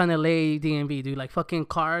downtown LA DMV, dude. Like fucking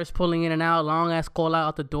cars pulling in and out, long ass cola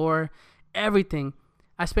out the door, everything.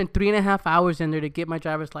 I spent 3.5 hours in there to get my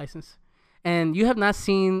driver's license. And you have not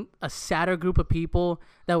seen a sadder group of people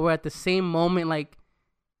that were at the same moment. Like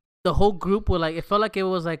the whole group were like, it felt like it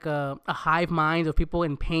was like a hive mind of people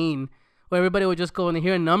in pain, where everybody would just go and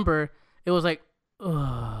hear a number. It was like,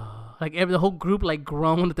 ugh. Like the whole group like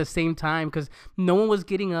groaned at the same time because no one was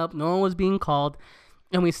getting up, no one was being called,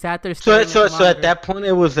 and we sat there. So staring so longer. at that point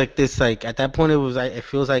it was like this. Like at that point it was. It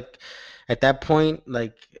feels like at that point,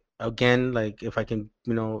 like again, like if I can,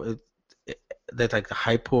 that's like the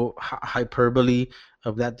hyperbole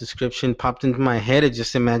of that description popped into my head. I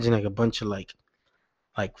just imagine like a bunch of like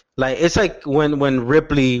it's like when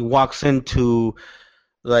Ripley walks into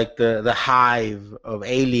like the hive of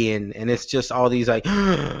Alien, and it's just all these like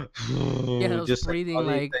those just breathing, all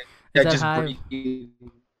these like, things it's that a just hive. breathe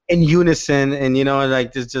in unison, and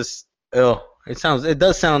like it's just it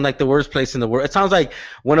does sound like the worst place in the world. It sounds like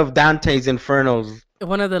one of Dante's Infernos.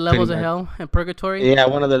 One of the levels of much. hell and purgatory. Yeah,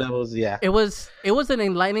 one of the levels. Yeah. It was an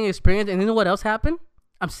enlightening experience. And you know what else happened?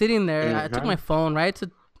 I'm sitting there. I took my phone, right?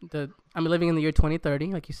 I'm living in the year 2030,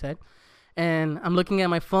 like you said. And I'm looking at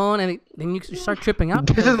my phone, and then you start tripping out.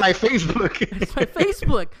 This is my Facebook. It's my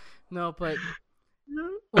Facebook. No, but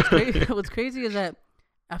what's crazy is that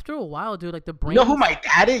after a while, dude, like the brain. You know who my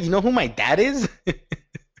dad is? You know who my dad is?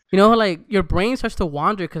 You know, like your brain starts to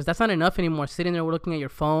wander because that's not enough anymore. Sitting there looking at your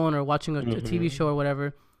phone or watching a TV show or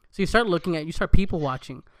whatever. So you start people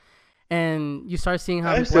watching, and you start seeing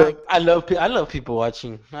how people act. I love people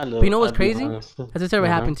watching. But you know what's I'll be crazy? honest. Has this ever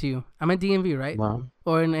happened to you? I'm at DMV, right? Wow.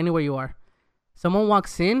 Or in anywhere you are. Someone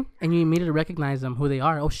walks in and you immediately recognize them, who they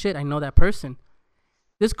are. Oh shit, I know that person.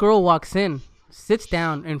 This girl walks in, sits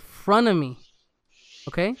down in front of me.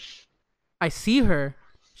 Okay? I see her.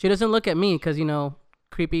 She doesn't look at me because,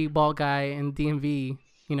 creepy bald guy in DMV,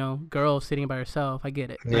 girl sitting by herself. I get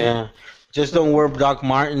it. right? Yeah. Just don't wear Doc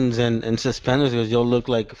Martens and suspenders because you'll look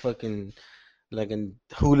like a fucking like a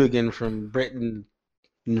hooligan from Britain,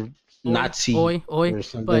 Nazi Oi. or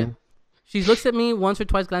something. But she looks at me once or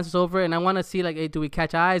twice, glances over, and I want to see, like, hey, do we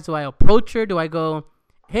catch eyes? Do I approach her? Do I go,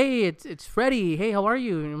 hey, it's Freddie. Hey, how are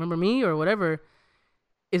you? Remember me? Or whatever.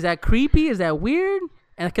 Is that creepy? Is that weird?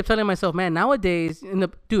 And I kept telling myself, man, nowadays,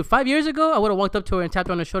 dude, 5 years ago, I would have walked up to her and tapped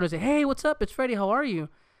her on the shoulder and said, hey, what's up? It's Freddie. How are you?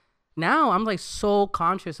 Now I'm like so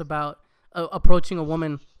conscious about approaching a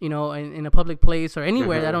woman, in a public place or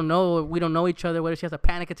anywhere that I don't know. We don't know each other, whether she has a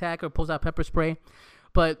panic attack or pulls out pepper spray.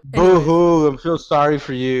 But anyways, Boo-hoo, I feel sorry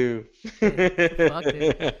for you. fuck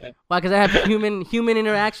it. Why? Because I have human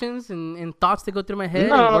interactions and thoughts that go through my head. and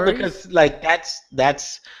No, worries. because like that's like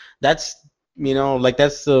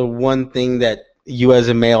that's the one thing that you as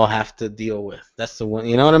a male have to deal with. That's the one,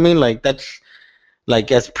 you know what I mean? Like that's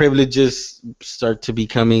like as privileges start to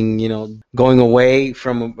becoming, going away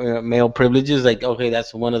from male privileges. Like okay,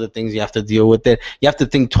 that's one of the things you have to deal with. That you have to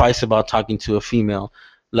think twice about talking to a female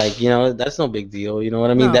Like, that's no big deal. You know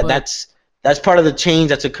what I mean? No, That but that's part of the change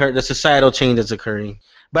that's occurring, the societal change that's occurring.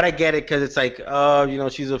 But I get it because it's like, oh,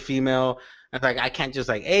 she's a female. It's like I can't just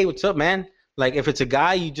like, hey, what's up, man? Like if it's a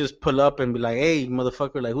guy, you just pull up and be like, hey,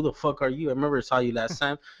 motherfucker, like who the fuck are you? I remember I saw you last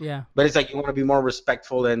time. yeah, But it's like you want to be more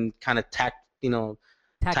respectful and kind of tactful.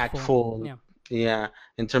 tactful. Yeah. Yeah,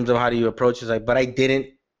 in terms of how do you approach it. Like, but I didn't.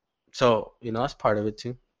 So that's part of it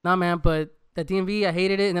too. Nah, man, but the DMV, I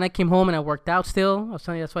hated it, and then I came home and I worked out still. I was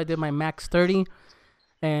telling you that's why I did my max 30.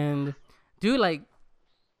 And dude, like,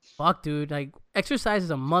 fuck, dude, like, exercise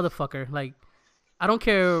is a motherfucker. Like, I don't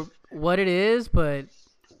care what it is, but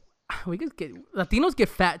we just get Latinos get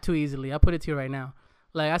fat too easily. I'll put it to you right now.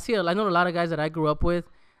 Like, I know a lot of guys that I grew up with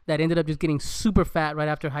that ended up just getting super fat right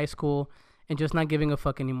after high school and just not giving a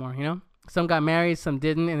fuck anymore. Some got married, some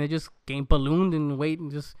didn't, and they just gained ballooned in weight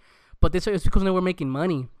and just. But this is because they were making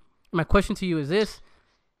money. My question to you is this: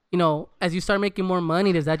 as you start making more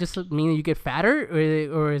money, does that just mean that you get fatter,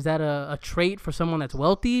 or is that a trait for someone that's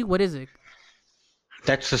wealthy? What is it?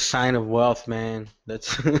 That's a sign of wealth, man.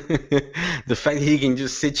 That's the fact that you can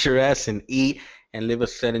just sit your ass and eat and live a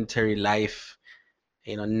sedentary life.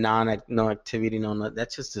 No activity,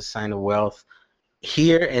 that's just a sign of wealth.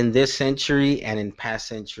 Here in this century and in past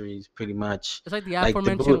centuries, pretty much. It's like the Like the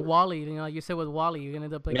aforementioned boot. Wally. Like you said with Wally, you're gonna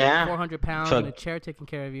end up like Yeah. 400 pounds So, in a chair taking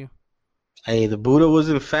care of you. hey, the Buddha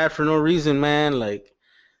wasn't fat for no reason, man. Like,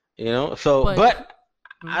 So, But but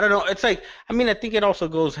mm, I don't know. It's like, I mean, I think it also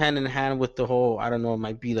goes hand in hand with the whole. I don't know. It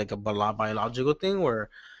might be like a biological thing where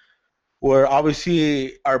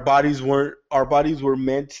obviously our bodies were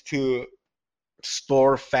meant to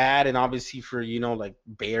store fat, and obviously for like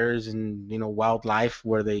bears and wildlife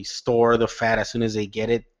where they store the fat as soon as they get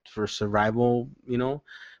it for survival,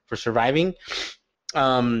 for surviving.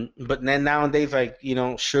 But then nowadays, like,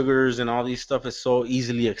 sugars and all these stuff is so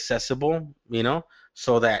easily accessible,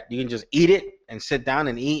 so that you can just eat it and sit down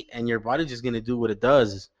and eat, and your body's just gonna do what it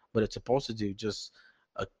does, what it's supposed to do. Just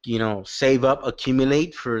save up,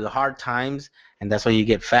 accumulate for the hard times, and that's why you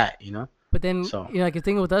get fat. but then So like the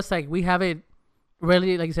thing with us, like we have it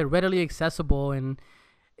readily, like you said, readily accessible, and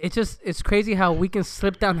it's crazy how we can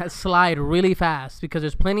slip down that slide really fast because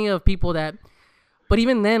there's plenty of people that. But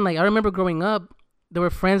even then, like I remember growing up, there were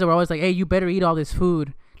friends that were always like, "Hey, you better eat all this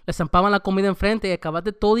food." Les zampaban la comida enfrente y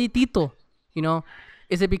acabaste toditito. You know,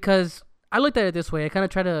 is it because I looked at it this way? I kind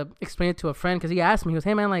of tried to explain it to a friend because he asked me, he goes,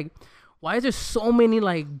 "Hey man, like, why is there so many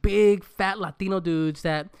like big fat Latino dudes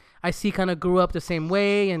that I see kind of grew up the same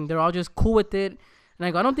way and they're all just cool with it?" And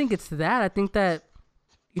I go, "I don't think it's that. I think that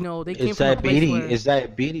they came it's from a place diabetes. where It's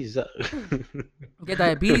diabetes. you get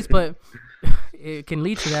diabetes, but it can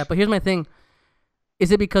lead to that. But here's my thing: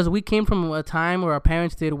 is it because we came from a time where our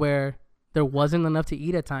parents did where there wasn't enough to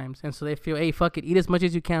eat at times, and so they feel, hey, fuck it, eat as much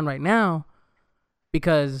as you can right now,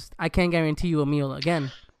 because I can't guarantee you a meal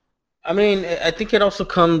again." I mean, I think it also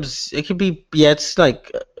comes. It could be. Yeah, it's like.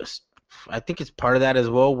 I think it's part of that as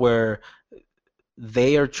well, where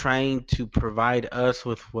they are trying to provide us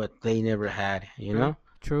with what they never had. True,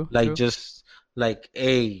 true, Like true. just like,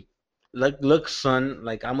 hey, like look, son.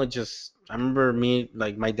 Like I'ma just. I remember me.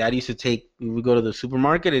 Like my dad used to take. We would go to the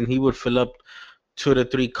supermarket and he would fill up 2 to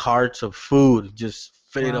 3 carts of food. Just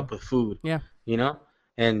fill it Wow. up with food. Yeah. You know,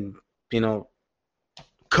 and you know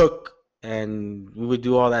cook, and we would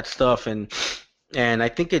do all that stuff, and I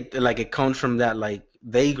think it comes from that, like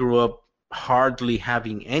they grew up hardly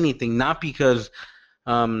having anything, not because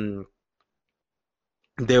um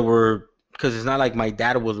they were, because it's not like my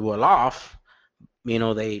dad was well off. He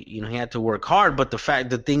had to work hard, but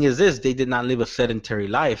the thing is this: they did not live a sedentary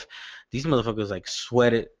life. These motherfuckers like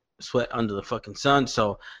sweat under the fucking sun,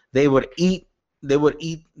 so they would eat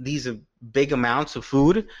these big amounts of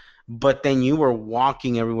food, but then you were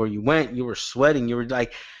walking everywhere you went, you were sweating, you were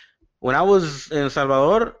like, when I was in El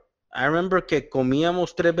Salvador, I remember que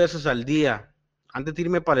comíamos 3 veces al día. Antes de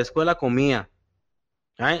irme para la escuela comía.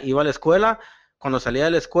 Right? Iba a la escuela, cuando salía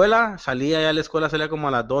de la escuela, salía como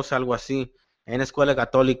a las 12, algo así, en escuela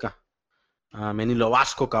católica, en Hilo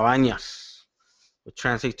Vasco, Cabañas, which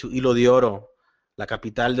translates to Hilo de Oro, la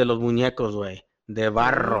capital de los muñecos, güey, de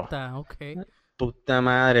barro. Puta, okay. Puta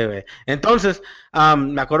madre, güey. Entonces,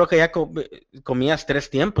 me acuerdo que ya comías 3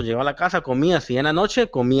 tiempos, llegaba a la casa, comías, y en la noche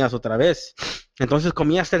comías otra vez. Entonces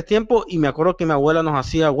comías 3 tiempos, y me acuerdo que mi abuela nos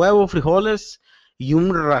hacía huevos, frijoles y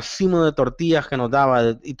un racimo de tortillas que nos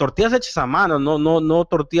daba. Y tortillas hechas a mano, no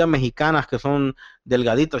tortillas mexicanas que son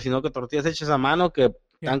delgaditas, sino que tortillas hechas a mano que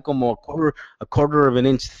Yeah. están como a quarter of an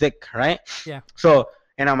inch thick, right? Yeah. So,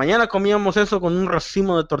 en la mañana comíamos eso con un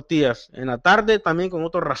racimo de tortillas. En la tarde también con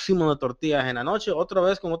otro racimo de tortillas. En la noche otra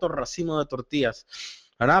vez con otro racimo de tortillas.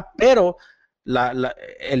 ¿Verdad? Pero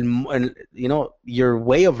you know, your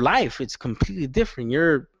way of life, it's completely different.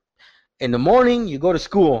 You're in the morning, you go to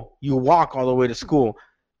school, you walk all the way to school.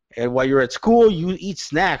 And while you're at school, you eat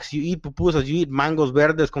snacks, you eat pupusas, you eat mangos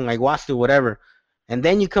verdes con aguaste, whatever. And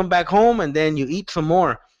then you come back home and then you eat some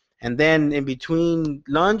more. And then in between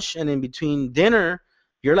lunch and in between dinner,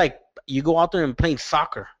 you're like, you go out there and play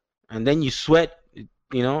soccer. And then you sweat,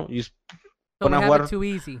 you know, you So pon we a have it jugar too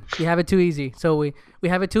easy. We have it too easy. So we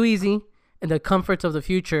have it too easy, and the comforts of the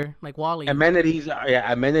future, like Wally, amenities.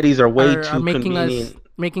 Yeah, amenities are way are too convenient.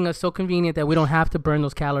 making us so convenient that we don't have to burn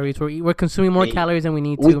those calories. We're consuming more Eh, calories than we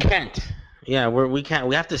need We to. can't. Yeah, we can't.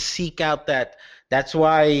 We have to seek out that. That's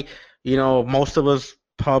why, you know, most of us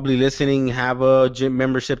probably listening have a gym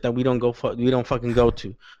membership that we don't fucking go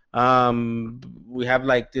to. We have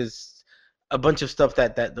like this a bunch of stuff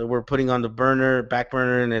that we're putting on the back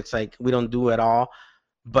burner, and it's like we don't do at all.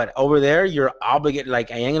 But over there, you're obligated. Like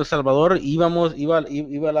allá en El Salvador, iba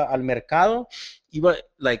al mercado.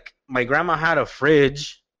 Like my grandma had a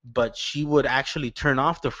fridge, but she would actually turn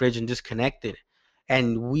off the fridge and disconnect it.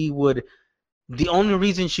 And we would. The only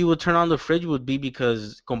reason she would turn on the fridge would be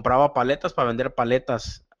because compraba paletas para vender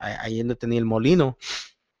paletas. Ahí donde tenía el molino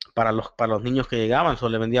para los niños que llegaban, so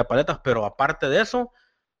le vendía paletas. Pero aparte de eso,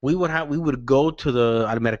 we would go to the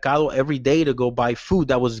al mercado every day to go buy food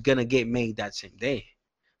that was gonna get made that same day.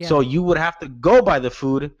 Yeah. So you would have to go buy the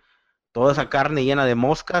food, toda esa carne llena de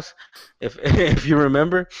moscas, if if you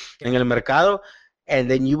remember, en el mercado, and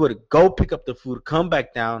then you would go pick up the food, come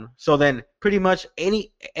back down. So then pretty much and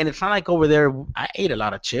it's not like over there, I ate a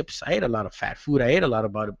lot of chips, I ate a lot of fat food, I ate a lot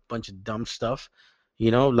about a bunch of dumb stuff, you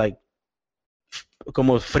know, like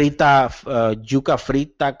como frita, yuca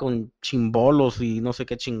frita con chimbolos y no sé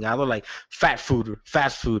qué chingado, like fast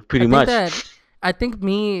food, pretty much. I think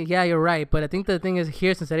yeah, you're right. But I think the thing is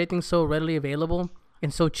here, since everything's so readily available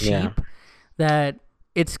and so cheap, Yeah. that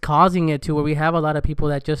it's causing it to where we have a lot of people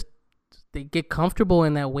that just they get comfortable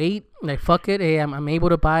in that weight. Like, fuck it, hey, I'm able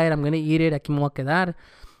to buy it. I'm gonna eat it. Aquí me voy a quedar.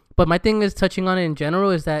 But my thing is touching on it in general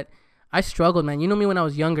is that I struggled, man. You know me when I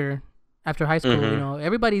was younger, after high school. You know,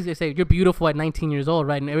 everybody's they say you're beautiful at 19 years old,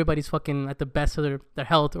 right? And everybody's fucking at the best of their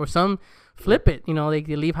health. Or some flip it. You know, they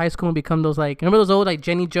leave high school and become those like remember those old like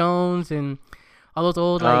Jenny Jones and all those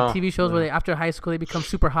old like TV shows where they after high school they become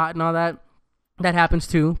super hot and all that. That happens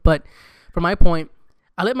too. But for my point,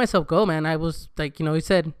 I let myself go, man. I was like, you know, he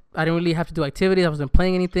said I didn't really have to do activities. I wasn't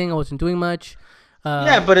playing anything. I wasn't doing much.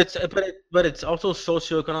 Yeah, but it's also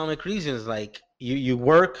socioeconomic reasons. Like you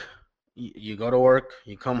work, you go to work,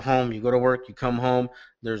 you come home, you go to work, you come home.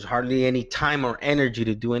 There's hardly any time or energy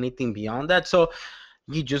to do anything beyond that. So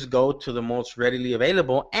you just go to the most readily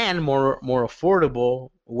available and more affordable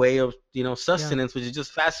way of sustenance, which is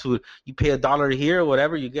just fast food. You pay $1 here or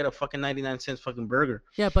whatever, you get a fucking 99 cents fucking burger.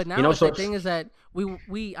 Yeah, but now So the thing is that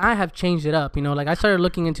I have changed it up. You know, like I started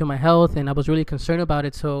looking into my health and I was really concerned about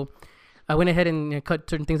it. So I went ahead and cut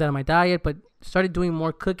certain things out of my diet, but started doing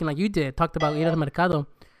more cooking like you did. Talked about ir al mercado.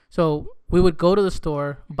 So we would go to the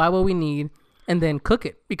store, buy what we need, and then cook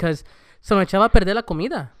it because se me echaba a perder la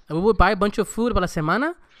comida. We would buy a bunch of food para la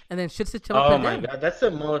semana, and then shit se echaba a Oh perder. my God, that's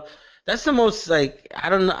the most like I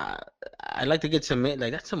don't know. I like to get to admit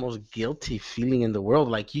like that's the most guilty feeling in the world.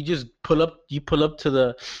 Like you pull up to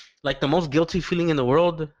the like the most guilty feeling in the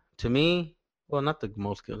world to me. Well, not the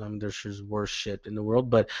most guilty. I mean, there's just worse shit in the world,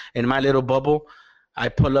 but in my little bubble, I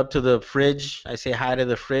pull up to the fridge. I say hi to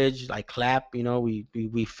the fridge. I clap. You know, we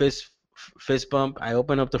fist bump. I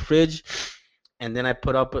open up the fridge, and then I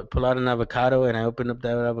pull out an avocado, and I open up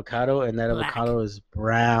that avocado, and that Black. avocado is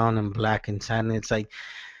brown and black inside, and it's like,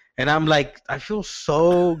 and I'm like, I feel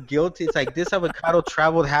so guilty. It's like this avocado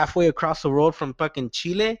traveled halfway across the world from fucking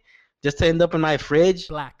Chile just to end up in my fridge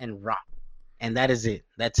Black. and rot. And that is it.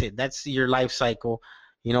 That's it. That's your life cycle.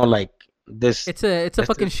 You know, like this. It's a That's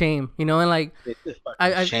fucking the- shame, you know, and like It's a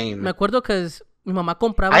fucking I shame. me acuerdo because mi mamá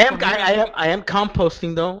compraba. I am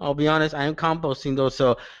composting though. I'll be honest. I am composting though.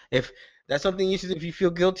 So if that's something you should, if you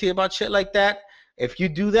feel guilty about shit like that, if you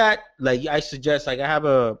do that, like I suggest, like I have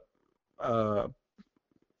uh,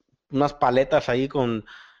 unas paletas ahí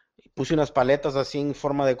puse unas paletas así en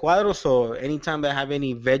forma de cuadro. So anytime I have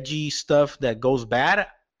any veggie stuff that goes bad,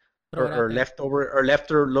 Throw it out or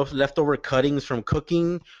there. leftover cuttings from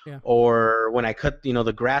cooking, Yeah. or when I cut,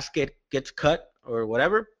 the grass gets cut or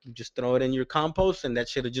whatever, you just throw it in your compost, and that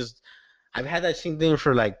shit will just. I've had that same thing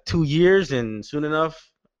for like 2 years, and soon enough,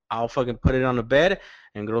 I'll fucking put it on the bed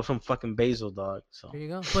and grow some fucking basil, dog. So There you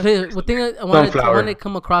go. But hey, the thing I wanted Sunflower. to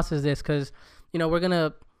come across is this because we're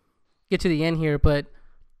gonna get to the end here, but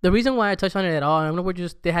the reason why I touched on it at all, I know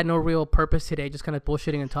they had no real purpose today, just kind of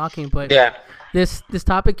bullshitting and talking, but Yeah. this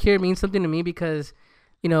topic here means something to me because,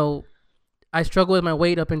 you know, I struggle with my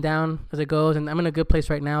weight up and down as it goes, and I'm in a good place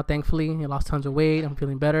right now, thankfully. I lost tons of weight. I'm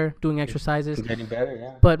feeling better, doing exercises. Getting better,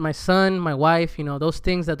 yeah. But my son, my wife, you know,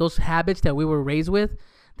 those habits that we were raised with,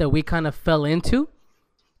 that we kind of fell into,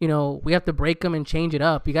 you know, we have to break them and change it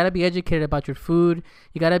up. You got to be educated about your food.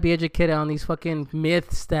 You got to be educated on these fucking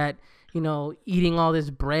myths that, you know, eating all this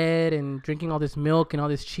bread and drinking all this milk and all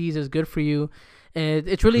this cheese is good for you. And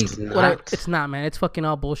it's really, it's not, man. It's fucking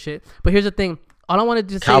all bullshit. But here's the thing. All I wanted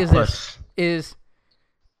to say is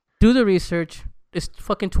do the research. It's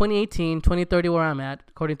fucking 2018, 2030 where I'm at,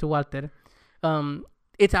 according to Walter.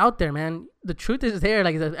 It's out there, man. The truth is there,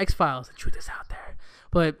 like the X-Files. The truth is out there.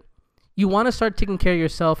 But you want to start taking care of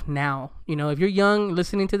yourself now. You know, if you're young,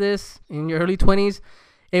 listening to this in your early 20s,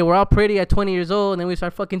 hey, we're all pretty at 20 years old, and then we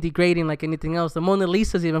start fucking degrading like anything else. The Mona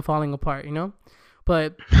Lisa's even falling apart, you know?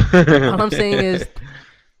 But all I'm saying is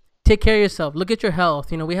take care of yourself. Look at your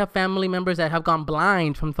health. You know, we have family members that have gone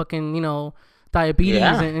blind from fucking, you know, diabetes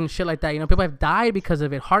and shit like that. You know, people have died because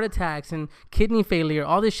of it. Heart attacks and kidney failure.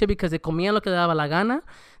 All this shit because they comían lo que daba la gana.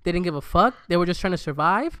 They didn't give a fuck. They were just trying to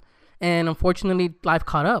survive. And unfortunately, life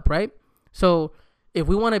caught up, right? So if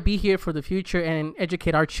we want to be here for the future and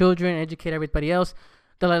educate our children, educate everybody else,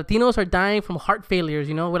 the Latinos are dying from heart failures,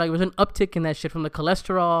 you know, like there's an uptick in that shit from the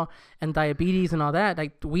cholesterol and diabetes and all that.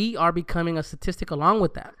 Like we are becoming a statistic along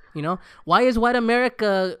with that, you know. Why is white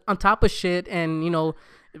America on top of shit and, you know,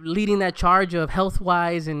 leading that charge of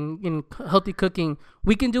health-wise and healthy cooking?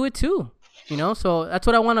 We can do it too, you know. So that's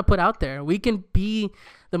what I want to put out there. We can be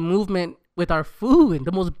the movement with our food,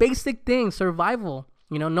 the most basic thing, survival.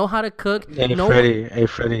 You know how to cook. Hey, Freddie. Hey,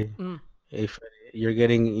 Freddie. You're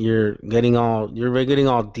getting all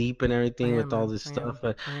deep and everything with all this stuff.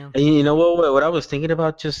 And you know what I was thinking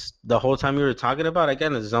about just the whole time you were talking about, I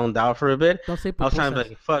kind of zoned out for a bit. Don't say I was trying to be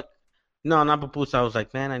like, fuck. No, not pupusas. I was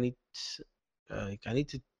like, man, I need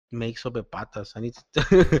to make sopepatas. I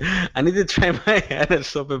need to try my hand at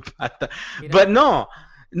sopepata. But no,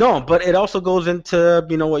 but it also goes into,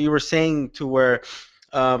 you know, what you were saying to where,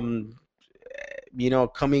 you know,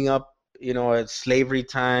 coming up, you know, at slavery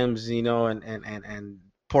times, you know, and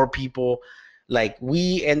poor people, like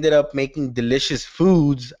we ended up making delicious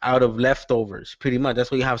foods out of leftovers, pretty much.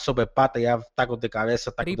 That's why you have sopepata, you have tacos de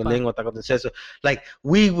cabeza, tacos de lengua, tacos de seso. Like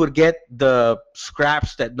we would get the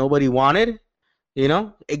scraps that nobody wanted, you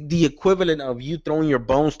know, the equivalent of you throwing your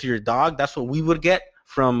bones to your dog. That's what we would get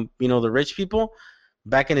from, you know, the rich people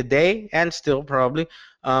back in the day, and still probably.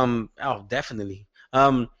 Oh, definitely.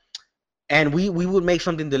 And we would make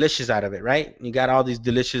something delicious out of it, right? You got all these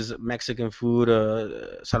delicious Mexican food,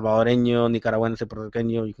 Salvadoreño, Nicaraguense, Puerto Rican,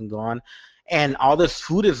 you can go on. And all this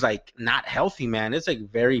food is like not healthy, man. It's like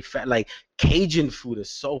very fat. Like Cajun food is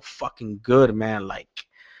so fucking good, man. Like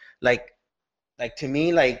to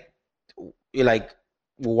me, like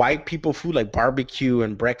white people food, like barbecue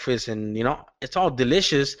and breakfast, and you know, it's all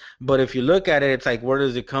delicious. But if you look at it, it's like, where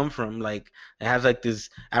does it come from? Like it has like this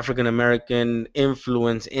African American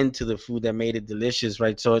influence into the food that made it delicious,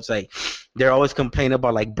 right? So it's like they're always complaining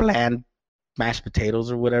about like bland mashed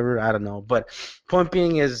potatoes or whatever. I don't know. But point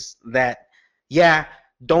being is that, yeah,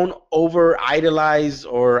 don't over idolize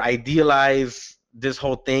or idealize this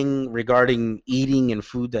whole thing regarding eating and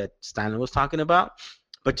food that Stanley was talking about,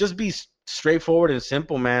 but just be straightforward and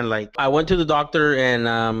simple, man. Like I went to the doctor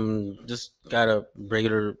and just got a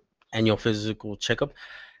regular annual physical checkup,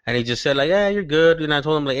 and he just said like, yeah, you're good. And I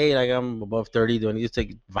told him like, hey, like I'm above 30, do I need to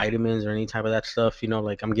take vitamins or any type of that stuff? You know,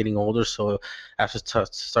 like I'm getting older, so I have to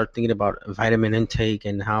start thinking about vitamin intake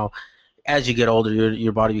and how as you get older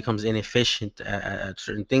your body becomes inefficient at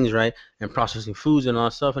certain things, right? And processing foods and all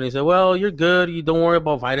that stuff. And he said, well, you're good, you don't worry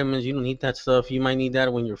about vitamins, you don't need that stuff. You might need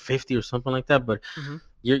that when you're 50 or something like that, but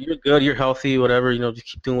you're good, you're healthy, whatever, you know, just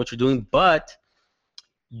keep doing what you're doing, but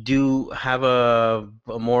do have a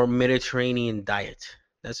more Mediterranean diet.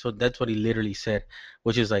 That's what he literally said,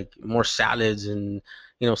 which is like more salads and,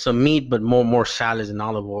 you know, some meat, but more salads and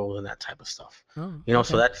olive oil and that type of stuff. You know,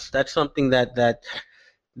 so that's something that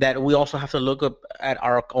we also have to look up at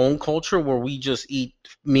our own culture, where we just eat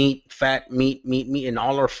meat, fat, meat, and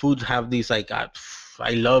all our foods have these like, I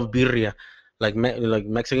love birria, like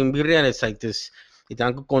Mexican birria, and it's like this. Y te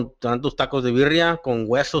dan con tantos tacos de birria con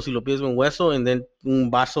hueso, si lo pides con hueso, and then un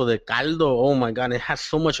vaso de caldo. Oh my god, it has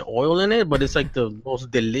so much oil in it, but it's like the most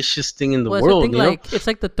delicious thing in the world. You know? It's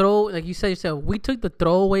like the like you said yourself, we took the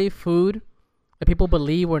throwaway food that people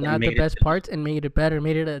believe were not the best parts and made it better,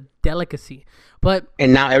 made it a delicacy.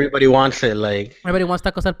 And now everybody wants it. Like everybody wants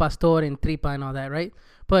tacos al pastor and tripa and all that, right?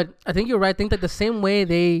 But I think you're right. I think that the same way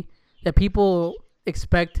that people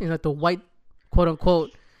expect, the white, quote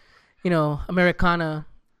unquote, Americana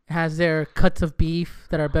has their cuts of beef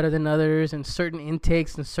that are better than others and certain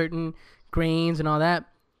intakes and certain grains and all that.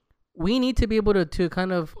 We need to be able to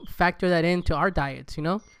kind of factor that into our diets,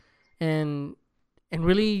 and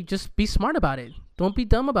really just be smart about it. Don't be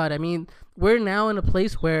dumb about it. I mean, we're now in a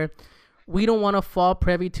place where we don't want to fall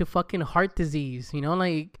privy to fucking heart disease,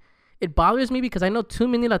 like it bothers me because I know too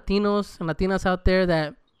many Latinos and Latinas out there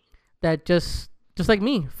that just like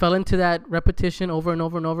me fell into that repetition over and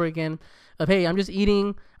over and over again of, hey, I'm just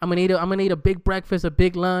eating, I'm gonna eat a big breakfast, a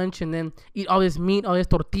big lunch, and then eat all this meat, all this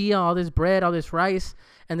tortilla, all this bread, all this rice,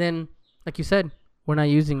 and then, like you said, we're not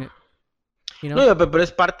using it. No, yeah, pero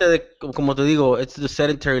es parte de, como te digo, it's the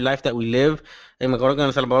sedentary life that we live. Me acuerdo que en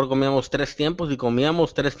El Salvador comíamos 3 tiempos y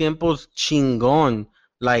comíamos 3 tiempos chingón.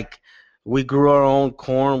 Like, we grew our own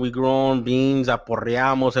corn, we grew our own beans,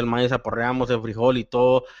 aporreamos el maíz, aporreamos el frijol y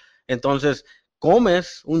todo. Entonces,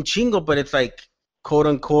 comes un chingo, but it's like, quote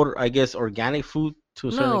unquote, I guess, organic food to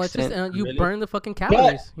a certain extent. No, it's just, you really. burn the fucking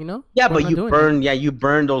calories, Yeah, We're but not you doing burn, you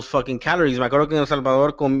burn those fucking calories. Me acuerdo que en El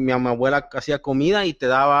Salvador mi abuela hacía comida y te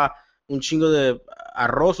daba un chingo de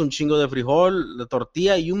arroz, un chingo de frijol, de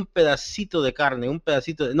tortilla y un pedacito de carne,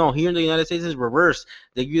 no, here in the United States it's reverse.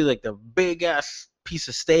 They give you like the big ass piece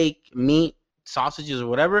of steak, meat, sausages or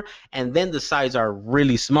whatever, and then the sides are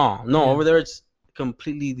really small. No, Yeah. over there it's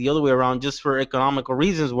completely the other way around, just for economical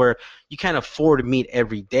reasons where you can't afford meat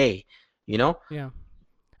every day, Yeah.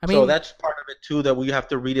 I mean, so that's part of it too that we have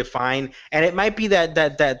to redefine, and it might be that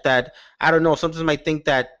I don't know. Sometimes I might think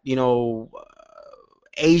that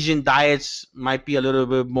Asian diets might be a little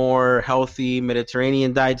bit more healthy.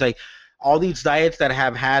 Mediterranean diets, like all these diets that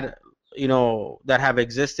have had, that have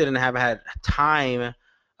existed and have had time,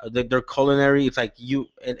 they're culinary. It's like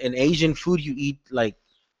in Asian food you eat like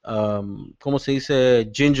como se dice,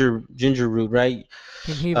 ginger root, right?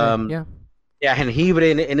 jengibre, Yeah,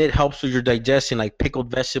 jengibre, and it helps with your digestion, like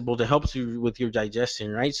pickled vegetables. It helps you with your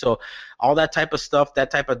digestion, right? So all that type of stuff,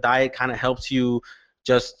 that type of diet kind of helps you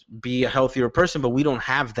just be a healthier person, but we don't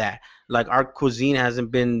have that. Like our cuisine hasn't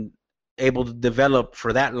been able to develop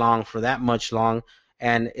for that much long,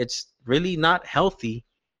 and it's really not healthy.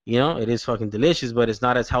 It is fucking delicious, but it's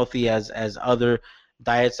not as healthy as other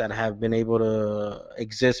diets that have been able to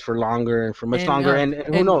exist for longer and for much longer. And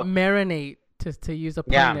who knows? Marinate. To use a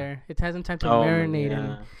pun Yeah. there, it hasn't time to Oh, marinate. yeah.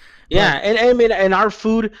 And Yeah, and I mean, and our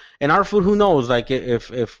food, who knows? Like,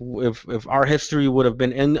 if our history would have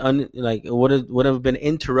been like it would have been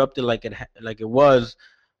interrupted like it was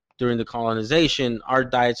during the colonization, our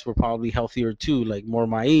diets were probably healthier too. Like more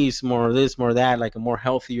maize, more of this, more of that. Like a more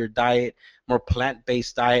healthier diet, more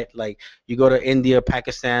plant-based diet. Like you go to India,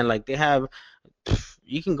 Pakistan, like they have.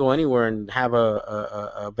 You can go anywhere and have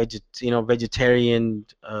a vegetarian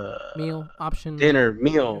meal option.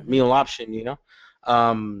 meal option.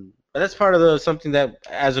 But that's part of something that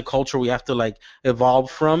as a culture we have to like evolve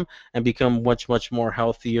from and become much more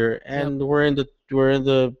healthier. And we're in the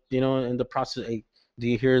in the process. Hey, do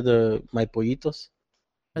you hear my pollitos?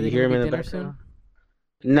 Are Do they you hear gonna them be in the dinner background?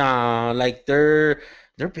 soon? Nah, like they're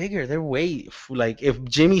bigger. They're way like if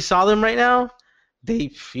Jimmy saw them right now,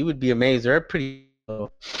 he would be amazed. They're pretty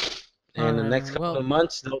low. And the Alright, next man. couple Well- of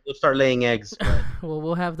months they'll start laying eggs. But Well,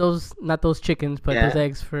 we'll have those, not those chickens, but Yeah. those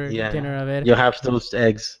eggs for Yeah. dinner of it. you'll have those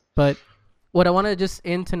eggs. But what I want to just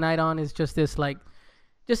end tonight on is just this, like,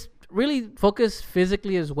 just really focus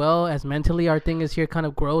physically as well as mentally. Our thing is here kind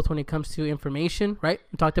of growth when it comes to information, right?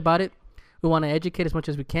 We talked about it. We want to educate as much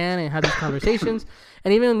as we can and have these conversations.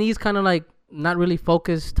 And even these kind of like not really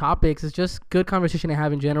focused topics, it's just good conversation to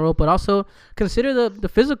have in general, but also consider the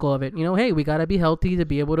physical of it. Hey, we got to be healthy to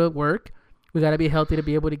be able to work. We got to be healthy to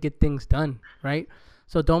be able to get things done, right?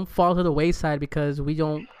 So don't fall to the wayside because we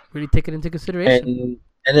don't really take it into consideration.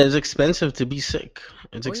 And it's expensive to be sick.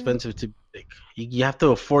 It's Oh, yeah. expensive to be sick. You have to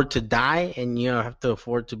afford to die, and you have to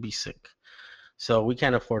afford to be sick. So we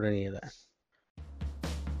can't afford any of that.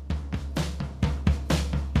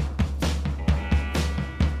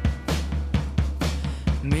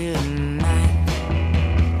 Midnight.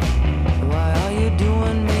 Why are you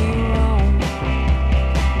doing me wrong?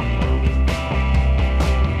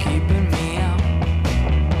 Keeping me out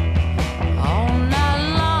all night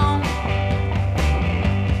long.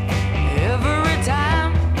 Every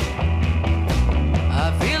time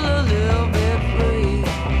I feel a little bit free.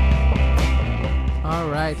 All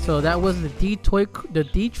right, so that was the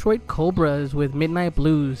Detroit Cobras with Midnight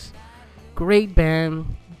Blues. Great band,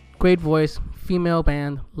 great voice, female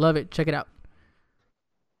band. Love it. Check it out.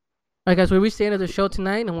 All right, guys, we reached the end of the show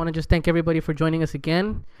tonight. I want to just thank everybody for joining us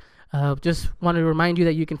again. Just want to remind you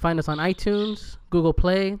that you can find us on iTunes, Google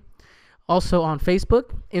Play, also on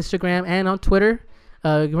Facebook, Instagram, and on Twitter.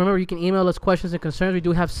 Remember, you can email us questions and concerns. We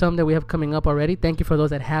do have some that we have coming up already. Thank you for those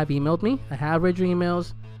that have emailed me. I have read your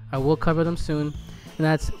emails. I will cover them soon. And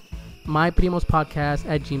that's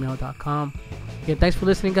myprimospodcast@gmail.com. Again, thanks for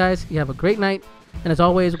listening, guys. You have a great night. And as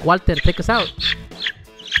always, Walter, take us out.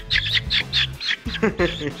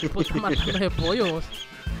 Puta matando de pollos.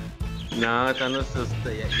 No, están ya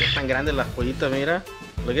están grandes las pollitas, mira.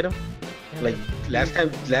 Look at them. Like last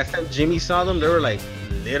time Jimmy saw them, they were like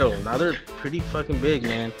little. Now they're pretty fucking big,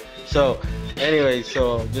 man. So anyway,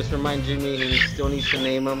 so just remind Jimmy he still needs to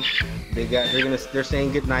name them. They're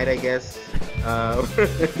saying good night, I guess.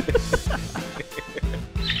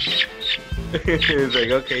 It's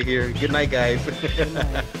like, okay, here, good night, guys. Good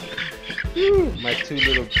night. my two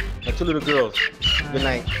little girls. Good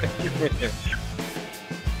night.